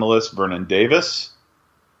end on the list, Vernon Davis.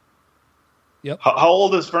 Yep. How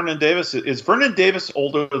old is Vernon Davis? Is Vernon Davis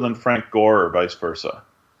older than Frank Gore or vice versa?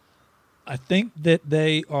 I think that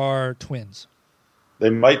they are twins. They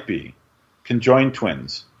might be. Conjoined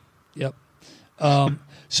twins. Yep.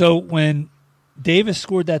 So when Davis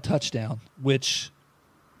scored that touchdown, which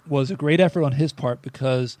was a great effort on his part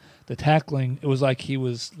because the tackling, it was like he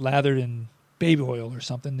was lathered in baby oil or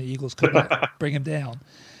something. The Eagles couldn't bring him down.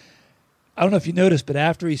 I don't know if you noticed, but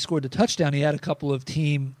after he scored the touchdown, he had a couple of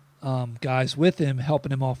team guys with him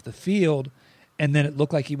helping him off the field, and then it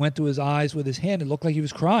looked like he went to his eyes with his hand. It looked like he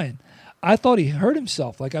was crying. I thought he hurt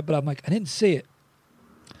himself, but I'm like, I didn't see it.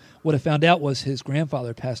 What I found out was his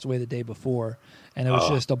grandfather passed away the day before, and it was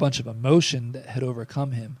just a bunch of emotion that had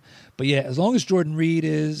overcome him. But, yeah, as long as Jordan Reed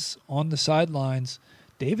is on the sidelines,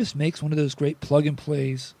 Davis makes one of those great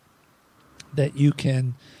plug-and-plays that you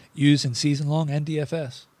can use in season long and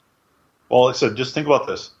DFS. Well, like I said, just think about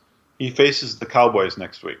this. He faces the Cowboys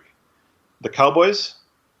next week. The Cowboys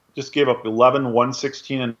just gave up 11,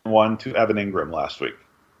 116, and 1 to Evan Ingram last week.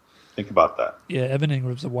 Think about that. Yeah, Evan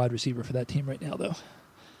Ingram's a wide receiver for that team right now, though.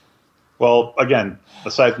 Well, again,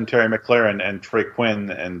 aside from Terry McLaurin and Trey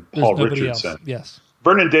Quinn and Paul Richardson, yes,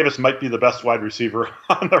 Vernon Davis might be the best wide receiver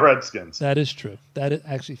on the Redskins. That is true. That is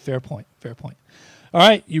actually fair point. Fair point. All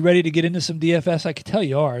right, you ready to get into some DFS? I can tell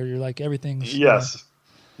you are. You're like everything's. Yes.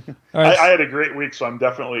 All right. I had a great week, so I'm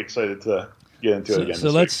definitely excited to get into it again. So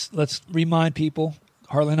let's remind people.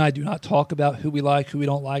 Harley and I do not talk about who we like, who we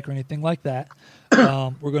don't like, or anything like that.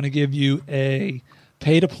 We're going to give you a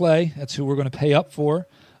pay to play. That's who we're going to pay up for.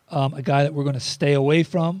 A guy that we're going to stay away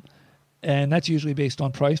from, and that's usually based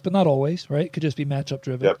on price, but not always, right? It could just be matchup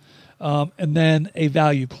driven. Yep. And then a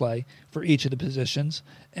value play for each of the positions.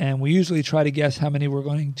 And we usually try to guess how many we're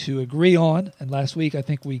going to agree on. And last week, I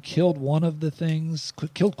think we killed one of the things,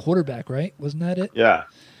 killed quarterback, right? Wasn't that it? Yeah,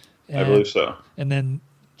 I believe so. And then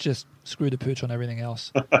just screw the pooch on everything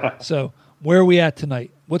else. So where are we at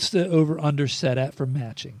tonight? What's the over-under set at for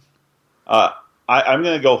matching? I'm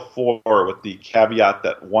going to go 4 with the caveat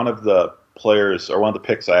that one of the players, or one of the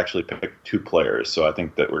picks, I actually picked 2 players. So I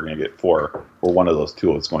think that we're going to get 4, or one of those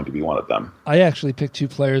 2 is going to be one of them. I actually picked 2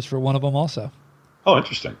 players for one of them also. Oh,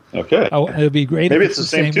 interesting. Okay. It would be great Maybe if it's the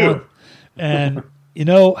same too. One. And,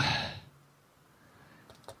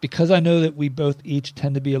 because I know that we both each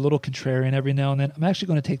tend to be a little contrarian every now and then, I'm actually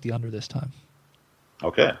going to take the under this time.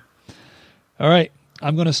 Okay. All right.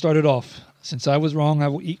 I'm going to start it off. Since I was wrong, I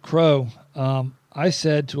will eat crow. I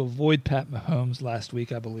said to avoid Pat Mahomes last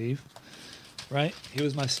week, I believe. Right? He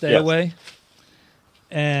was my stay away.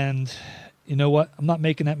 And you know what? I'm not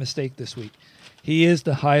making that mistake this week. He is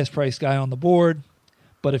the highest priced guy on the board.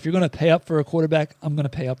 But if you're going to pay up for a quarterback, I'm going to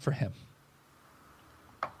pay up for him.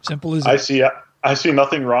 Simple as that. I see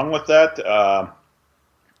nothing wrong with that.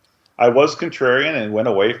 I was contrarian and went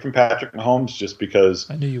away from Patrick Mahomes just because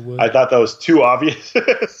I knew you would. I thought that was too obvious.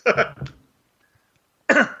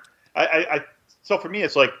 So for me,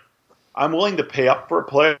 it's like I'm willing to pay up for a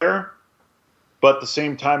player, but at the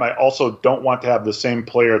same time, I also don't want to have the same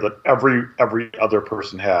player that every other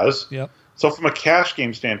person has. Yep. So from a cash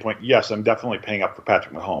game standpoint, yes, I'm definitely paying up for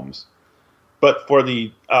Patrick Mahomes. But for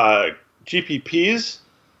the GPPs,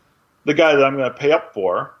 the guy that I'm going to pay up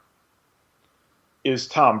for is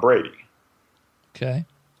Tom Brady. Okay.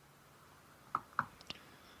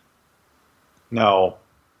 Now,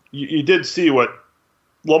 you did see what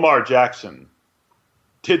Lamar Jackson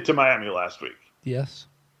did to Miami last week. Yes.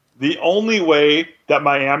 The only way that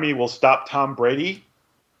Miami will stop Tom Brady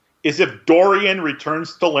is if Dorian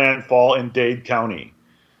returns to landfall in Dade County.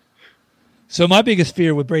 So my biggest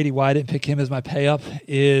fear with Brady, why I didn't pick him as my pay up,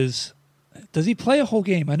 is does he play a whole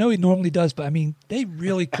game? I know he normally does, but I mean, they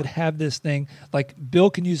really could have this thing. Like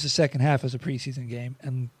Bill can use the second half as a preseason game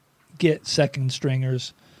and get second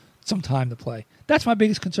stringers some time to play. That's my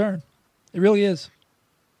biggest concern. It really is.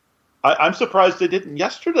 I'm surprised they didn't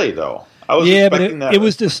yesterday, though. I was expecting that. It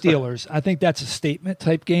was the Steelers. I think that's a statement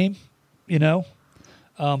type game,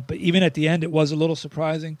 But even at the end, it was a little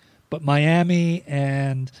surprising. But Miami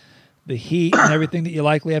and the Heat and everything that you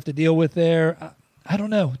likely have to deal with there, I don't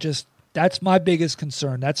know. Just that's my biggest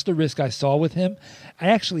concern. That's the risk I saw with him. I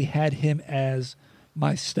actually had him as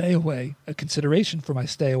my stay away, a consideration for my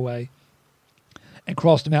stay away, and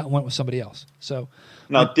crossed him out and went with somebody else. So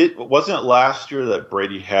now, wasn't it last year that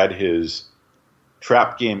Brady had his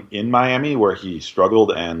trap game in Miami where he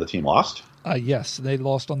struggled and the team lost? Yes, they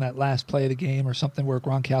lost on that last play of the game or something where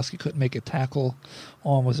Gronkowski couldn't make a tackle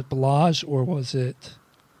on, was it Balaj or was it?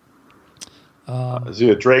 Is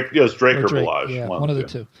it Drake? It was Drake or Balaj. Yeah, one of the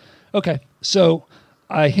two. Okay, so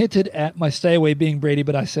I hinted at my stay away being Brady,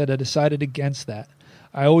 but I said I decided against that.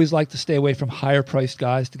 I always like to stay away from higher priced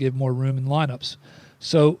guys to give more room in lineups.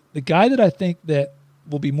 So the guy that I think that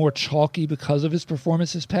will be more chalky because of his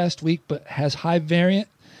performance this past week, but has high variant,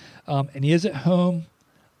 and he is at home,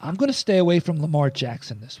 I'm going to stay away from Lamar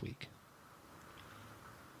Jackson this week.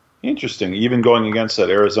 Interesting. Even going against that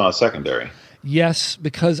Arizona secondary. Yes,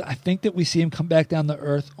 because I think that we see him come back down to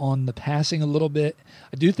earth on the passing a little bit.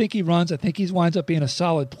 I do think he runs. I think he winds up being a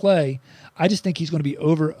solid play. I just think he's going to be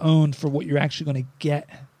over-owned for what you're actually going to get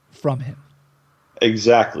from him.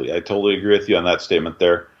 Exactly. I totally agree with you on that statement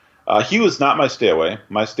there. He was not my stay away.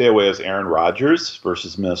 My stay away is Aaron Rodgers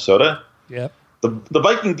versus Minnesota. Yep. The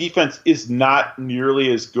Viking defense is not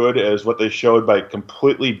nearly as good as what they showed by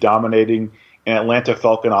completely dominating an Atlanta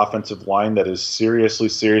Falcon offensive line that is seriously,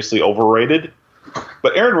 seriously overrated.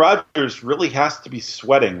 But Aaron Rodgers really has to be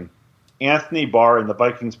sweating Anthony Barr and the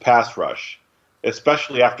Vikings pass rush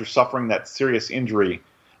especially after suffering that serious injury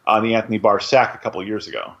on the Anthony Barr sack a couple of years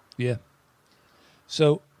ago. Yeah.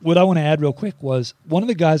 So what I want to add real quick was one of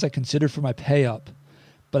the guys I considered for my pay up,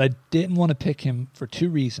 but I didn't want to pick him for two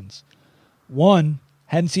reasons. One,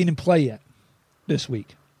 hadn't seen him play yet this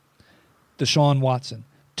week, Deshaun Watson.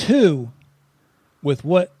 Two, with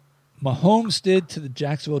what Mahomes did to the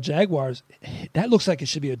Jacksonville Jaguars, that looks like it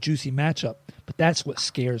should be a juicy matchup, but that's what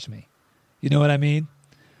scares me. You know what I mean?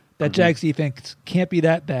 That Jags defense can't be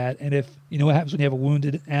that bad, and if you know what happens when you have a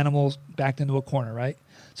wounded animal backed into a corner, right?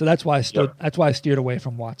 So that's why I steered away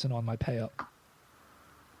from Watson on my pay up.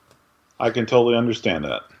 I can totally understand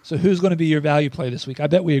that. So who's going to be your value play this week? I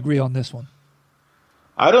bet we agree on this one.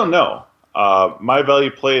 I don't know. My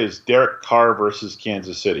value play is Derek Carr versus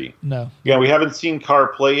Kansas City. No. Again, we haven't seen Carr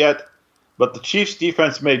play yet, but the Chiefs'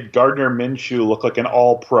 defense made Gardner Minshew look like an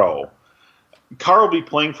all-pro. Carr will be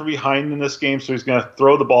playing from behind in this game, so he's going to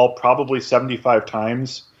throw the ball probably 75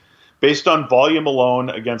 times. Based on volume alone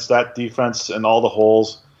against that defense and all the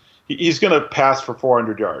holes, he's going to pass for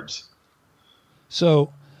 400 yards.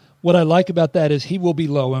 So what I like about that is he will be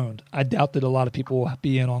low owned. I doubt that a lot of people will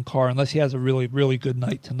be in on Carr unless he has a really, really good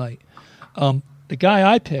night tonight. The guy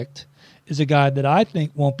I picked is a guy that I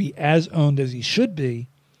think won't be as owned as he should be,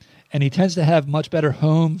 and he tends to have much better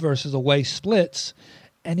home versus away splits,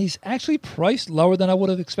 and he's actually priced lower than I would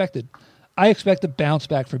have expected. I expect a bounce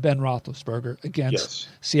back for Ben Roethlisberger against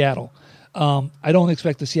Seattle. I don't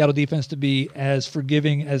expect the Seattle defense to be as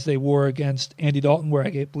forgiving as they were against Andy Dalton, where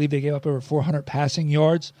I believe they gave up over 400 passing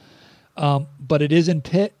yards. But it is in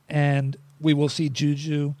Pitt, and we will see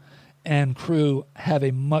Juju and crew have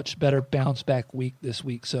a much better bounce back week this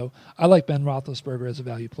week. So I like Ben Roethlisberger as a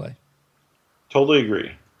value play. Totally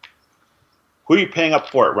agree. Who are you paying up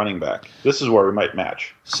for at running back? This is where we might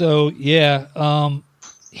match. So,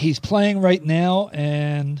 he's playing right now,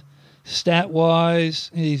 and stat-wise,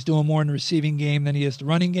 he's doing more in the receiving game than he is the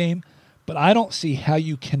running game. But I don't see how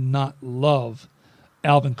you cannot love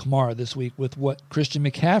Alvin Kamara this week with what Christian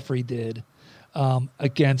McCaffrey did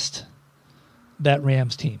against that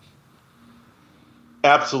Rams team.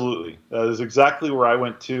 Absolutely. That is exactly where I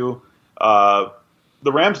went to.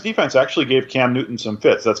 The Rams defense actually gave Cam Newton some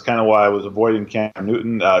fits. That's kind of why I was avoiding Cam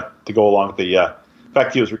Newton to go along with the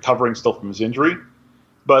fact he was recovering still from his injury.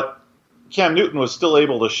 But Cam Newton was still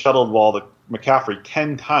able to shuttle the ball to McCaffrey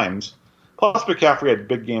 10 times. Plus, McCaffrey had a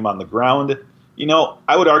big game on the ground. You know,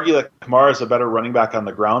 I would argue that Kamara is a better running back on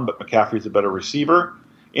the ground, but McCaffrey's a better receiver.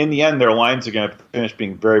 In the end, their lines are going to finish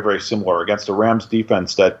being very, very similar against a Rams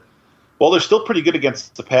defense that, while they're still pretty good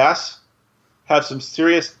against the pass, have some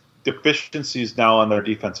serious deficiencies now on their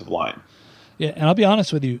defensive line. Yeah, and I'll be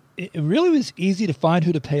honest with you, it really was easy to find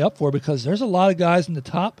who to pay up for because there's a lot of guys in the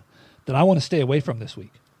top that I want to stay away from this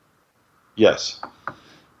week. Yes.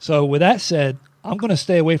 So with that said, I'm going to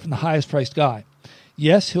stay away from the highest priced guy.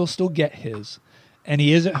 Yes, he'll still get his, and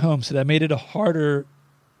he is at home, so that made it a harder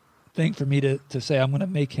thing for me to say I'm going to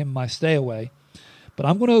make him my stay away. But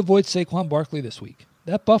I'm going to avoid Saquon Barkley this week.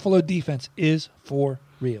 That Buffalo defense is for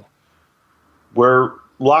real. We're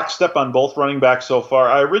lockstep on both running backs so far.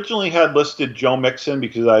 I originally had listed Joe Mixon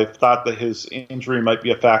because I thought that his injury might be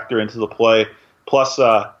a factor into the play. Plus,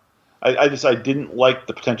 I didn't like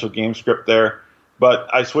the potential game script there. But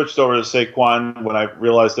I switched over to Saquon when I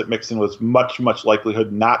realized that Mixon was much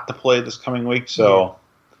likelihood not to play this coming week. So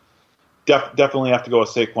definitely have to go with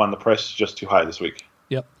Saquon. The price is just too high this week.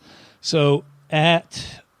 Yep. So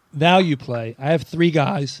at value play, I have three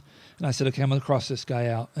guys. And I said, okay, I'm going to cross this guy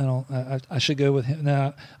out. And I should go with him.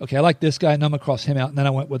 Now, okay, I like this guy, and I'm going to cross him out. And then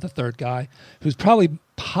I went with the third guy, who's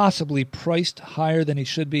possibly priced higher than he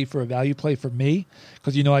should be for a value play for me,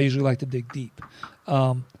 because I usually like to dig deep.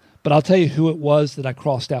 But I'll tell you who it was that I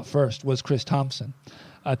crossed out first was Chris Thompson.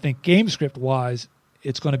 I think game script-wise,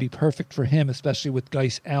 it's going to be perfect for him, especially with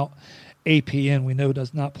Geis out. AP109, we know,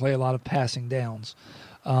 does not play a lot of passing downs.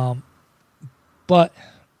 But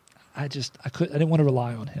I didn't want to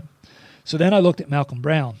rely on him. So then I looked at Malcolm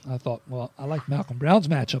Brown. I thought, well, I like Malcolm Brown's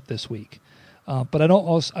matchup this week. But I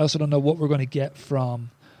also don't know what we're going to get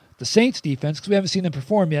from the Saints defense because we haven't seen them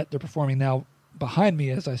perform yet. They're performing now behind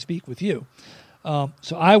me as I speak with you.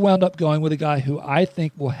 So I wound up going with a guy who I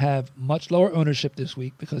think will have much lower ownership this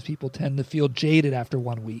week because people tend to feel jaded after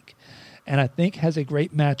 1 week. And I think has a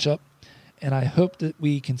great matchup. And I hope that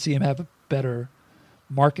we can see him have a better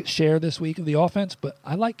market share this week of the offense. But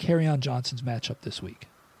I like Kerryon Johnson's matchup this week.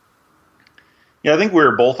 Yeah, I think we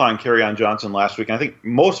were both on Kerryon Johnson last week, and I think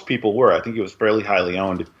most people were. I think he was fairly highly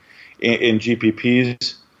owned in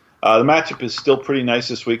GPPs. The matchup is still pretty nice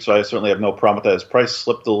this week, so I certainly have no problem with that. His price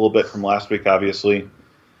slipped a little bit from last week, obviously.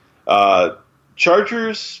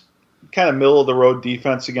 Chargers, kind of middle of the road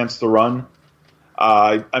defense against the run.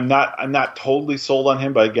 I'm not totally sold on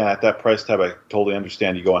him, but again, at that price tag, I totally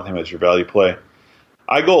understand you go on him as your value play.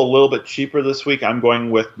 I go a little bit cheaper this week. I'm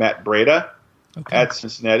going with Matt Breida at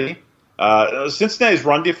Cincinnati. Cincinnati's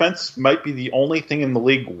run defense might be the only thing in the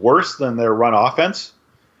league worse than their run offense.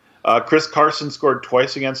 Chris Carson scored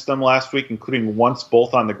twice against them last week, including once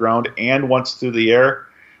both on the ground and once through the air.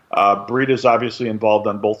 Breida's obviously involved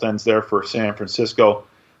on both ends there for San Francisco.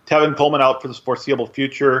 Tevin Coleman out for the foreseeable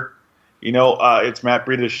future. It's Matt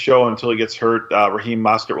Breida's show until he gets hurt. Raheem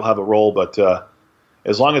Mostert will have a role, but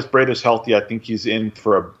as long as Breida's healthy, I think he's in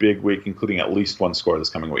for a big week, including at least one score this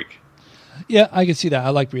coming week. Yeah, I can see that. I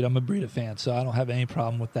like Breida. I'm a Breida fan, so I don't have any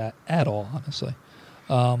problem with that at all, honestly.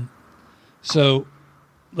 So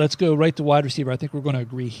let's go right to wide receiver. I think we're going to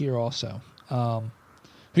agree here also. Who are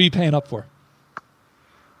you paying up for?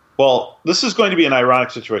 Well, this is going to be an ironic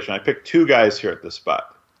situation. I picked two guys here at this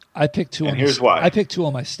spot. I picked two. And here's why. I picked two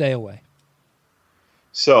on my stay away.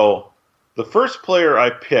 So the first player I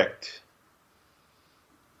picked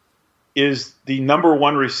is the number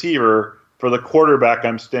one receiver for the quarterback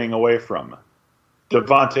I'm staying away from,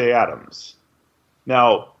 Davante Adams.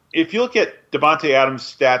 Now, if you look at Davante Adams'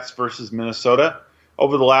 stats versus Minnesota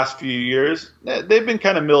over the last few years, they've been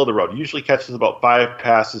kind of middle of the road. Usually catches about 5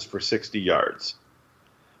 passes for 60 yards.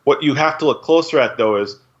 What you have to look closer at, though,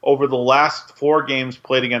 is over the last 4 games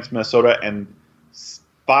played against Minnesota and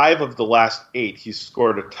 5 of the last 8, he's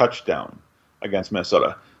scored a touchdown against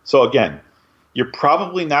Minnesota. So, again, you're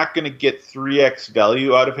probably not going to get 3x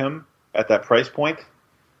value out of him at that price point,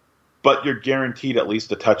 but you're guaranteed at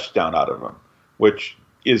least a touchdown out of him, which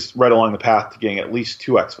is right along the path to getting at least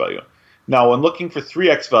 2x value. Now, when looking for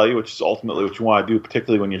 3x value, which is ultimately what you want to do,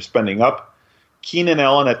 particularly when you're spending up, Keenan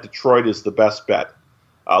Allen at Detroit is the best bet.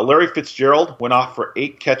 Larry Fitzgerald went off for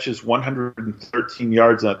 8 catches, 113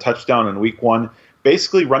 yards, and a touchdown in week 1,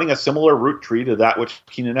 basically running a similar route tree to that which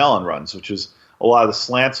Keenan Allen runs, which is a lot of the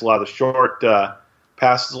slants, a lot of the short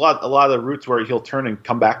passes, a lot of the routes where he'll turn and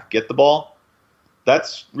come back to get the ball.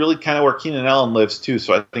 That's really kind of where Keenan Allen lives too,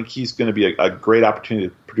 so I think he's going to be a great opportunity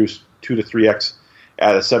to produce 2 to 3x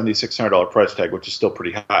at a $7,600 price tag, which is still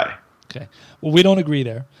pretty high. Okay. Well, we don't agree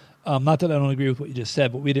there. Not that I don't agree with what you just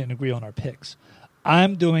said, but we didn't agree on our picks.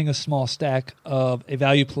 I'm doing a small stack of a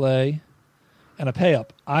value play and a pay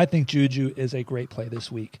up. I think Juju is a great play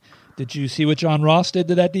this week. Did you see what John Ross did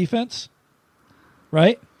to that defense?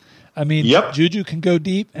 Right? I mean, yep. Juju can go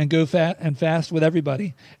deep and go fast with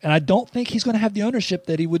everybody. And I don't think he's going to have the ownership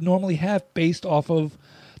that he would normally have based off of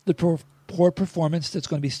the poor performance that's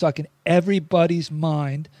going to be stuck in everybody's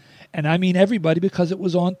mind. And I mean everybody because it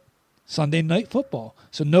was on Sunday Night Football.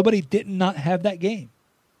 So nobody did not have that game.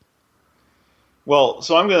 Well,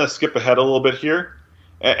 so I'm going to skip ahead a little bit here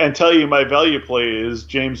and tell you my value play is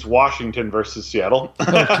James Washington versus Seattle.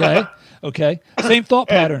 Okay. Same thought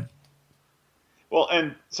pattern.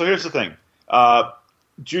 And so here's the thing.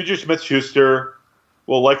 Juju Smith-Schuster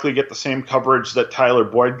will likely get the same coverage that Tyler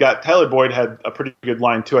Boyd got. Tyler Boyd had a pretty good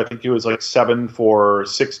line, too. I think he was like 7 for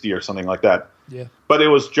 60 or something like that. Yeah. But it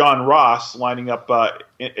was John Ross lining up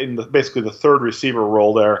in basically the third receiver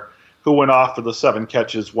role there, who went off for the 7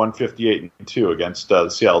 catches, 158 and 2 against the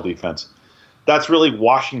Seattle defense. That's really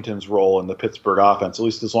Washington's role in the Pittsburgh offense, at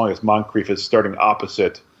least as long as Moncrief is starting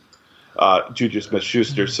opposite Juju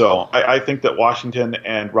Smith-Schuster. So I think that Washington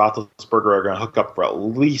and Roethlisberger are going to hook up for at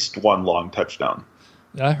least one long touchdown.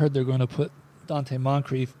 I heard they're going to put Dante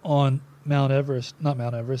Moncrief on Mount Everest. Not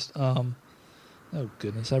Mount Everest. Oh,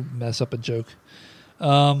 goodness. I mess up a joke.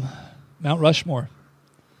 Mount Rushmore.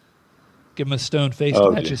 Give him a stone face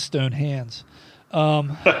to match his stone hands. All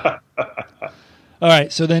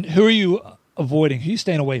right, so then who are you avoiding? Who are you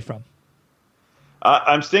staying away from?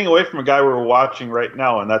 I'm staying away from a guy we're watching right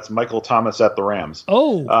now, and that's Michael Thomas at the Rams.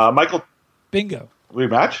 Oh, bingo.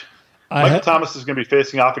 Rematch? Michael Thomas is going to be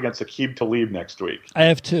facing off against Aqib Talib next week. I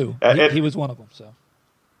have 2. He was one of them. So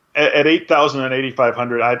at 8,000 and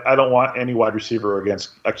 8,500, I don't want any wide receiver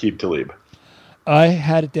against Aqib Talib. I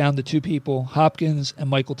had it down to 2 people, Hopkins and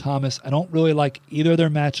Michael Thomas. I don't really like either of their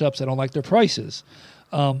matchups. I don't like their prices.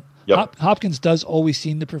 Hopkins does always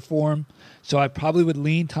seem to perform, so I probably would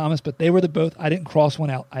lean Thomas, but they were the both. I didn't cross one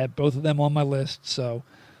out. I had both of them on my list, so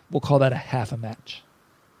we'll call that a half a match.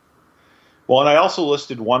 Well, and I also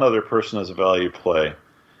listed one other person as a value play,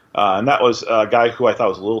 and that was a guy who I thought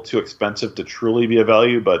was a little too expensive to truly be a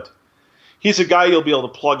value, but he's a guy you'll be able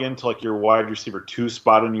to plug into like your wide receiver 2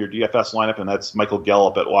 spot in your DFS lineup, and that's Michael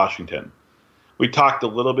Gallup at Washington. We talked a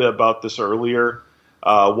little bit about this earlier.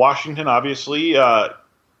 Washington obviously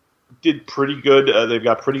did pretty good. They've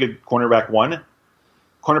got pretty good cornerback 1.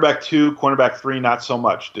 Cornerback 2, cornerback 3, not so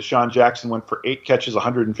much. Deshaun Jackson went for 8 catches,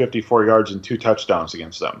 154 yards, and 2 touchdowns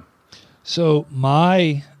against them. So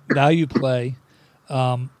my value play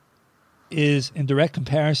is in direct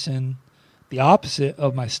comparison the opposite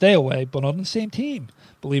of my stay away, but on the same team,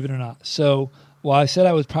 believe it or not. So while I said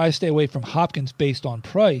I would probably stay away from Hopkins based on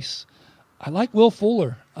price, I like Will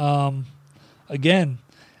Fuller. Again,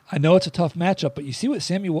 I know it's a tough matchup, but you see what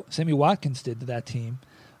Sammy Watkins did to that team.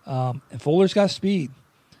 And Fuller's got speed.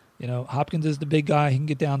 Hopkins is the big guy. He can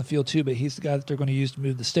get down the field too, but he's the guy that they're going to use to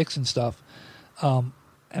move the sticks and stuff.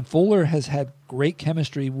 And Fuller has had great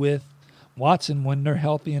chemistry with Watson when they're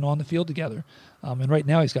healthy and on the field together. And right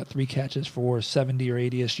now he's got 3 catches for 70 or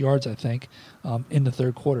 80-ish yards, I think, in the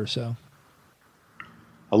third quarter. So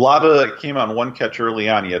a lot of that came on one catch early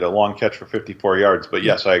on. He had a long catch for 54 yards. But,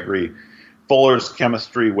 yes, I agree. Fuller's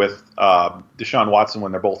chemistry with Deshaun Watson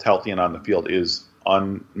when they're both healthy and on the field is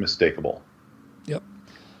unmistakable. Yep.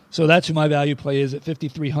 So that's who my value play is at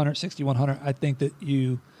 5,300, 6,100. I think that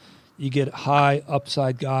you get a high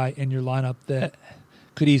upside guy in your lineup that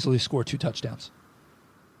could easily score 2 touchdowns.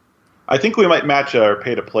 I think we might match our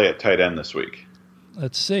pay to play at tight end this week.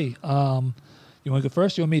 Let's see. You want to go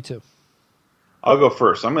first? You want me to? I'll go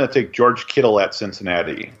first. I'm going to take George Kittle at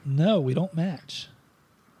Cincinnati. No, we don't match.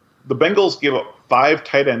 The Bengals gave up 5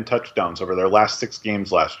 tight end touchdowns over their last 6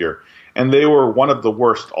 games last year, and they were one of the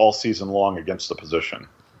worst all season long against the position.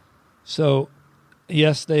 So,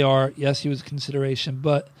 yes, they are. Yes, he was a consideration.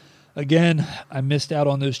 But, again, I missed out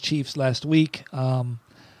on those Chiefs last week.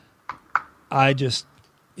 I just,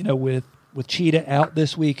 with Cheetah out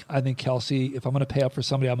this week, I think Kelsey, if I'm going to pay up for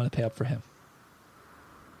somebody, I'm going to pay up for him.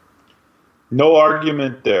 No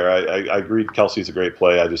argument there. I agree Kelsey's a great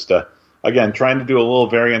play. I just, again, trying to do a little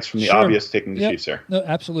variance from the obvious, taking the Chiefs here. No,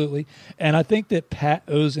 absolutely. And I think that Pat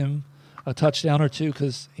owes him a touchdown or two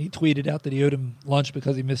because he tweeted out that he owed him lunch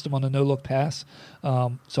because he missed him on a no-look pass.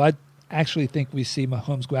 So I actually think we see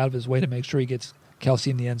Mahomes go out of his way to make sure he gets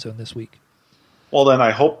Kelsey in the end zone this week. Well, then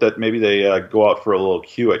I hope that maybe they go out for a little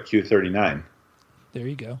Q at Q39. There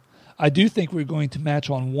you go. I do think we're going to match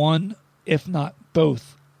on one, if not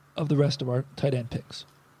both, of the rest of our tight end picks.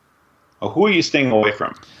 Who are you staying away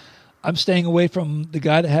from? I'm staying away from the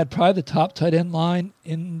guy that had probably the top tight end line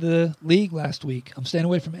in the league last week. I'm staying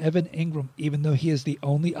away from Evan Ingram, even though he is the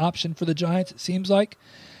only option for the Giants, it seems like.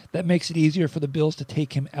 That makes it easier for the Bills to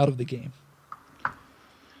take him out of the game.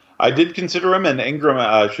 I did consider him, and Ingram,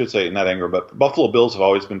 I should say, not Ingram, but Buffalo Bills have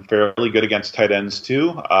always been fairly good against tight ends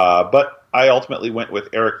too. But I ultimately went with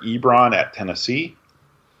Eric Ebron at Tennessee.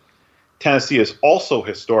 Tennessee is also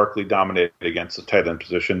historically dominated against the tight end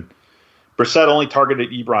position. Brissett only targeted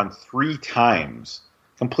Ebron 3 times,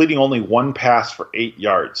 completing only 1 pass for 8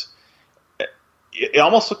 yards. It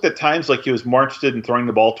almost looked at times like he was more interested in throwing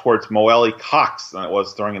the ball towards Moelle Cox than it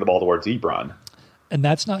was throwing the ball towards Ebron. And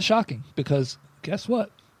that's not shocking because guess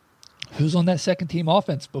what? Who's on that second-team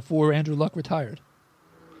offense before Andrew Luck retired?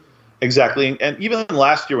 Exactly. And even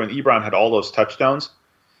last year when Ebron had all those touchdowns,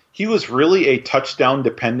 he was really a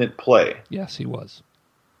touchdown-dependent play. Yes, he was.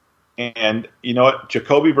 And you know what?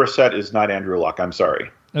 Jacoby Brissett is not Andrew Luck. I'm sorry.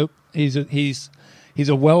 Nope. He's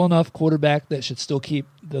a well enough quarterback that should still keep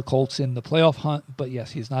the Colts in the playoff hunt. But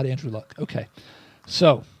yes, he's not Andrew Luck. Okay.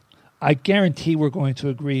 So I guarantee we're going to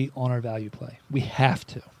agree on our value play. We have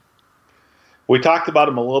to. We talked about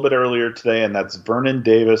him a little bit earlier today, and that's Vernon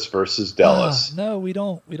Davis versus Dallas. No, we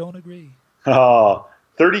don't. We don't agree.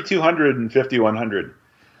 3,200 and 5,100.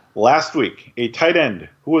 Last week, a tight end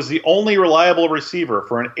who was the only reliable receiver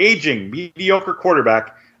for an aging, mediocre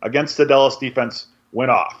quarterback against the Dallas defense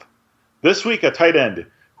went off. This week, a tight end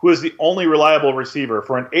who is the only reliable receiver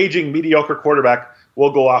for an aging, mediocre quarterback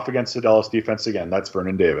will go off against the Dallas defense again. That's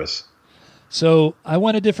Vernon Davis. So I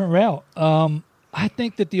went a different route. I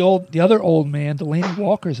think that the other old man, Delaney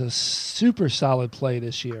Walker, is a super solid play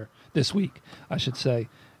this week, I should say,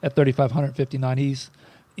 at 3,559. He's,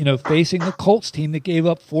 facing the Colts team that gave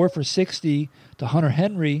up 4 for 60 to Hunter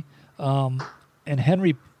Henry, and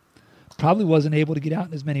Henry probably wasn't able to get out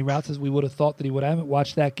in as many routes as we would have thought that he would. I haven't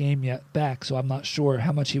watched that game yet back, so I'm not sure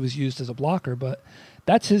how much he was used as a blocker, but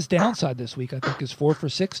that's his downside this week, I think, is 4 for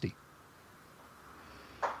 60.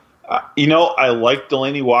 I like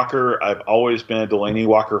Delaney Walker. I've always been a Delaney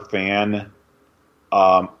Walker fan.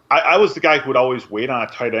 I was the guy who would always wait on a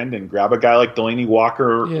tight end and grab a guy like Delaney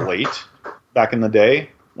Walker late back in the day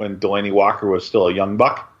when Delaney Walker was still a young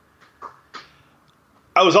buck.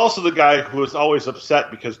 I was also the guy who was always upset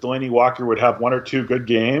because Delaney Walker would have 1 or 2 good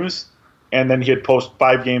games, and then he'd post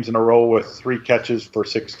 5 games in a row with 3 catches for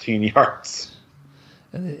 16 yards.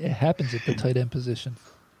 And it happens at the tight end position.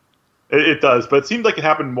 It does, but it seemed like it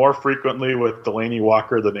happened more frequently with Delaney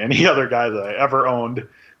Walker than any other guy that I ever owned.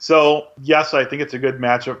 So, yes, I think it's a good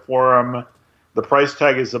matchup for him. The price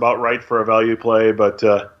tag is about right for a value play, but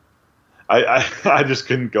I just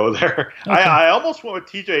couldn't go there. Okay. I almost went with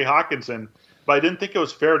TJ Hawkinson, but I didn't think it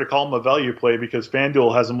was fair to call him a value play because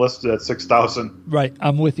FanDuel has him listed at 6,000. Right,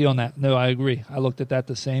 I'm with you on that. No, I agree. I looked at that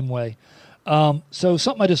the same way. So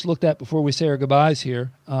something I just looked at before we say our goodbyes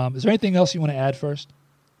here. Is there anything else you want to add first?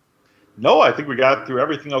 No, I think we got through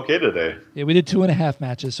everything okay today. Yeah, we did 2.5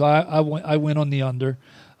 matches, so I went on the under.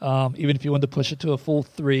 Even if you wanted to push it to a full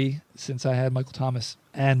 3, since I had Michael Thomas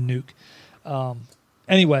and Nuke.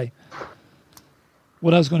 Anyway,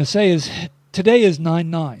 what I was going to say is today is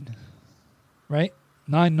 9/9, right?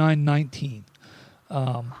 9/9/19.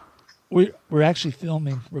 We're actually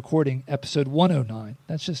recording episode 109.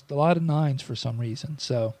 That's just a lot of 9s for some reason.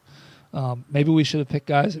 So maybe we should have picked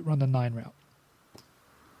guys that run the 9 route.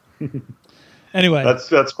 Anyway,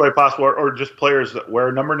 that's quite possible, or just players that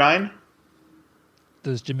wear number 9.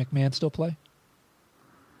 Does Jim McMahon still play?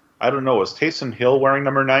 I don't know. Is Taysom Hill wearing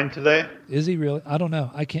number 9 today? Is he really? I don't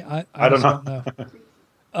know. I can't. I don't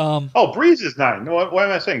know. Breeze is 9. No, what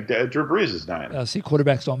am I saying? Drew Brees is 9. See,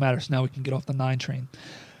 quarterbacks don't matter, so now we can get off the 9 train.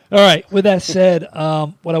 All right. With that said,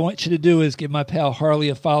 what I want you to do is give my pal Harley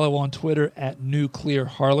a follow on Twitter at Nuclear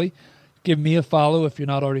Harley. Give me a follow if you're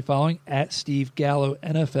not already following at Steve Gallo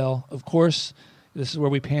NFL. Of course, this is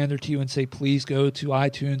where we pander to you and say, please go to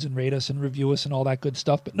iTunes and rate us and review us and all that good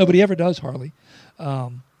stuff. But nobody ever does, Harley.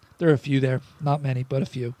 There are a few there. Not many, but a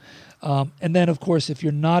few. And then, of course, if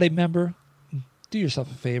you're not a member, do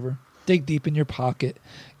yourself a favor. Dig deep in your pocket.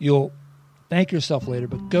 You'll thank yourself later,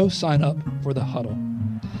 but go sign up for the Huddle.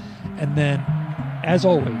 And then, as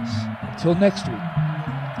always, until next week,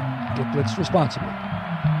 get blitzed responsibly.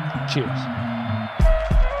 Cheers.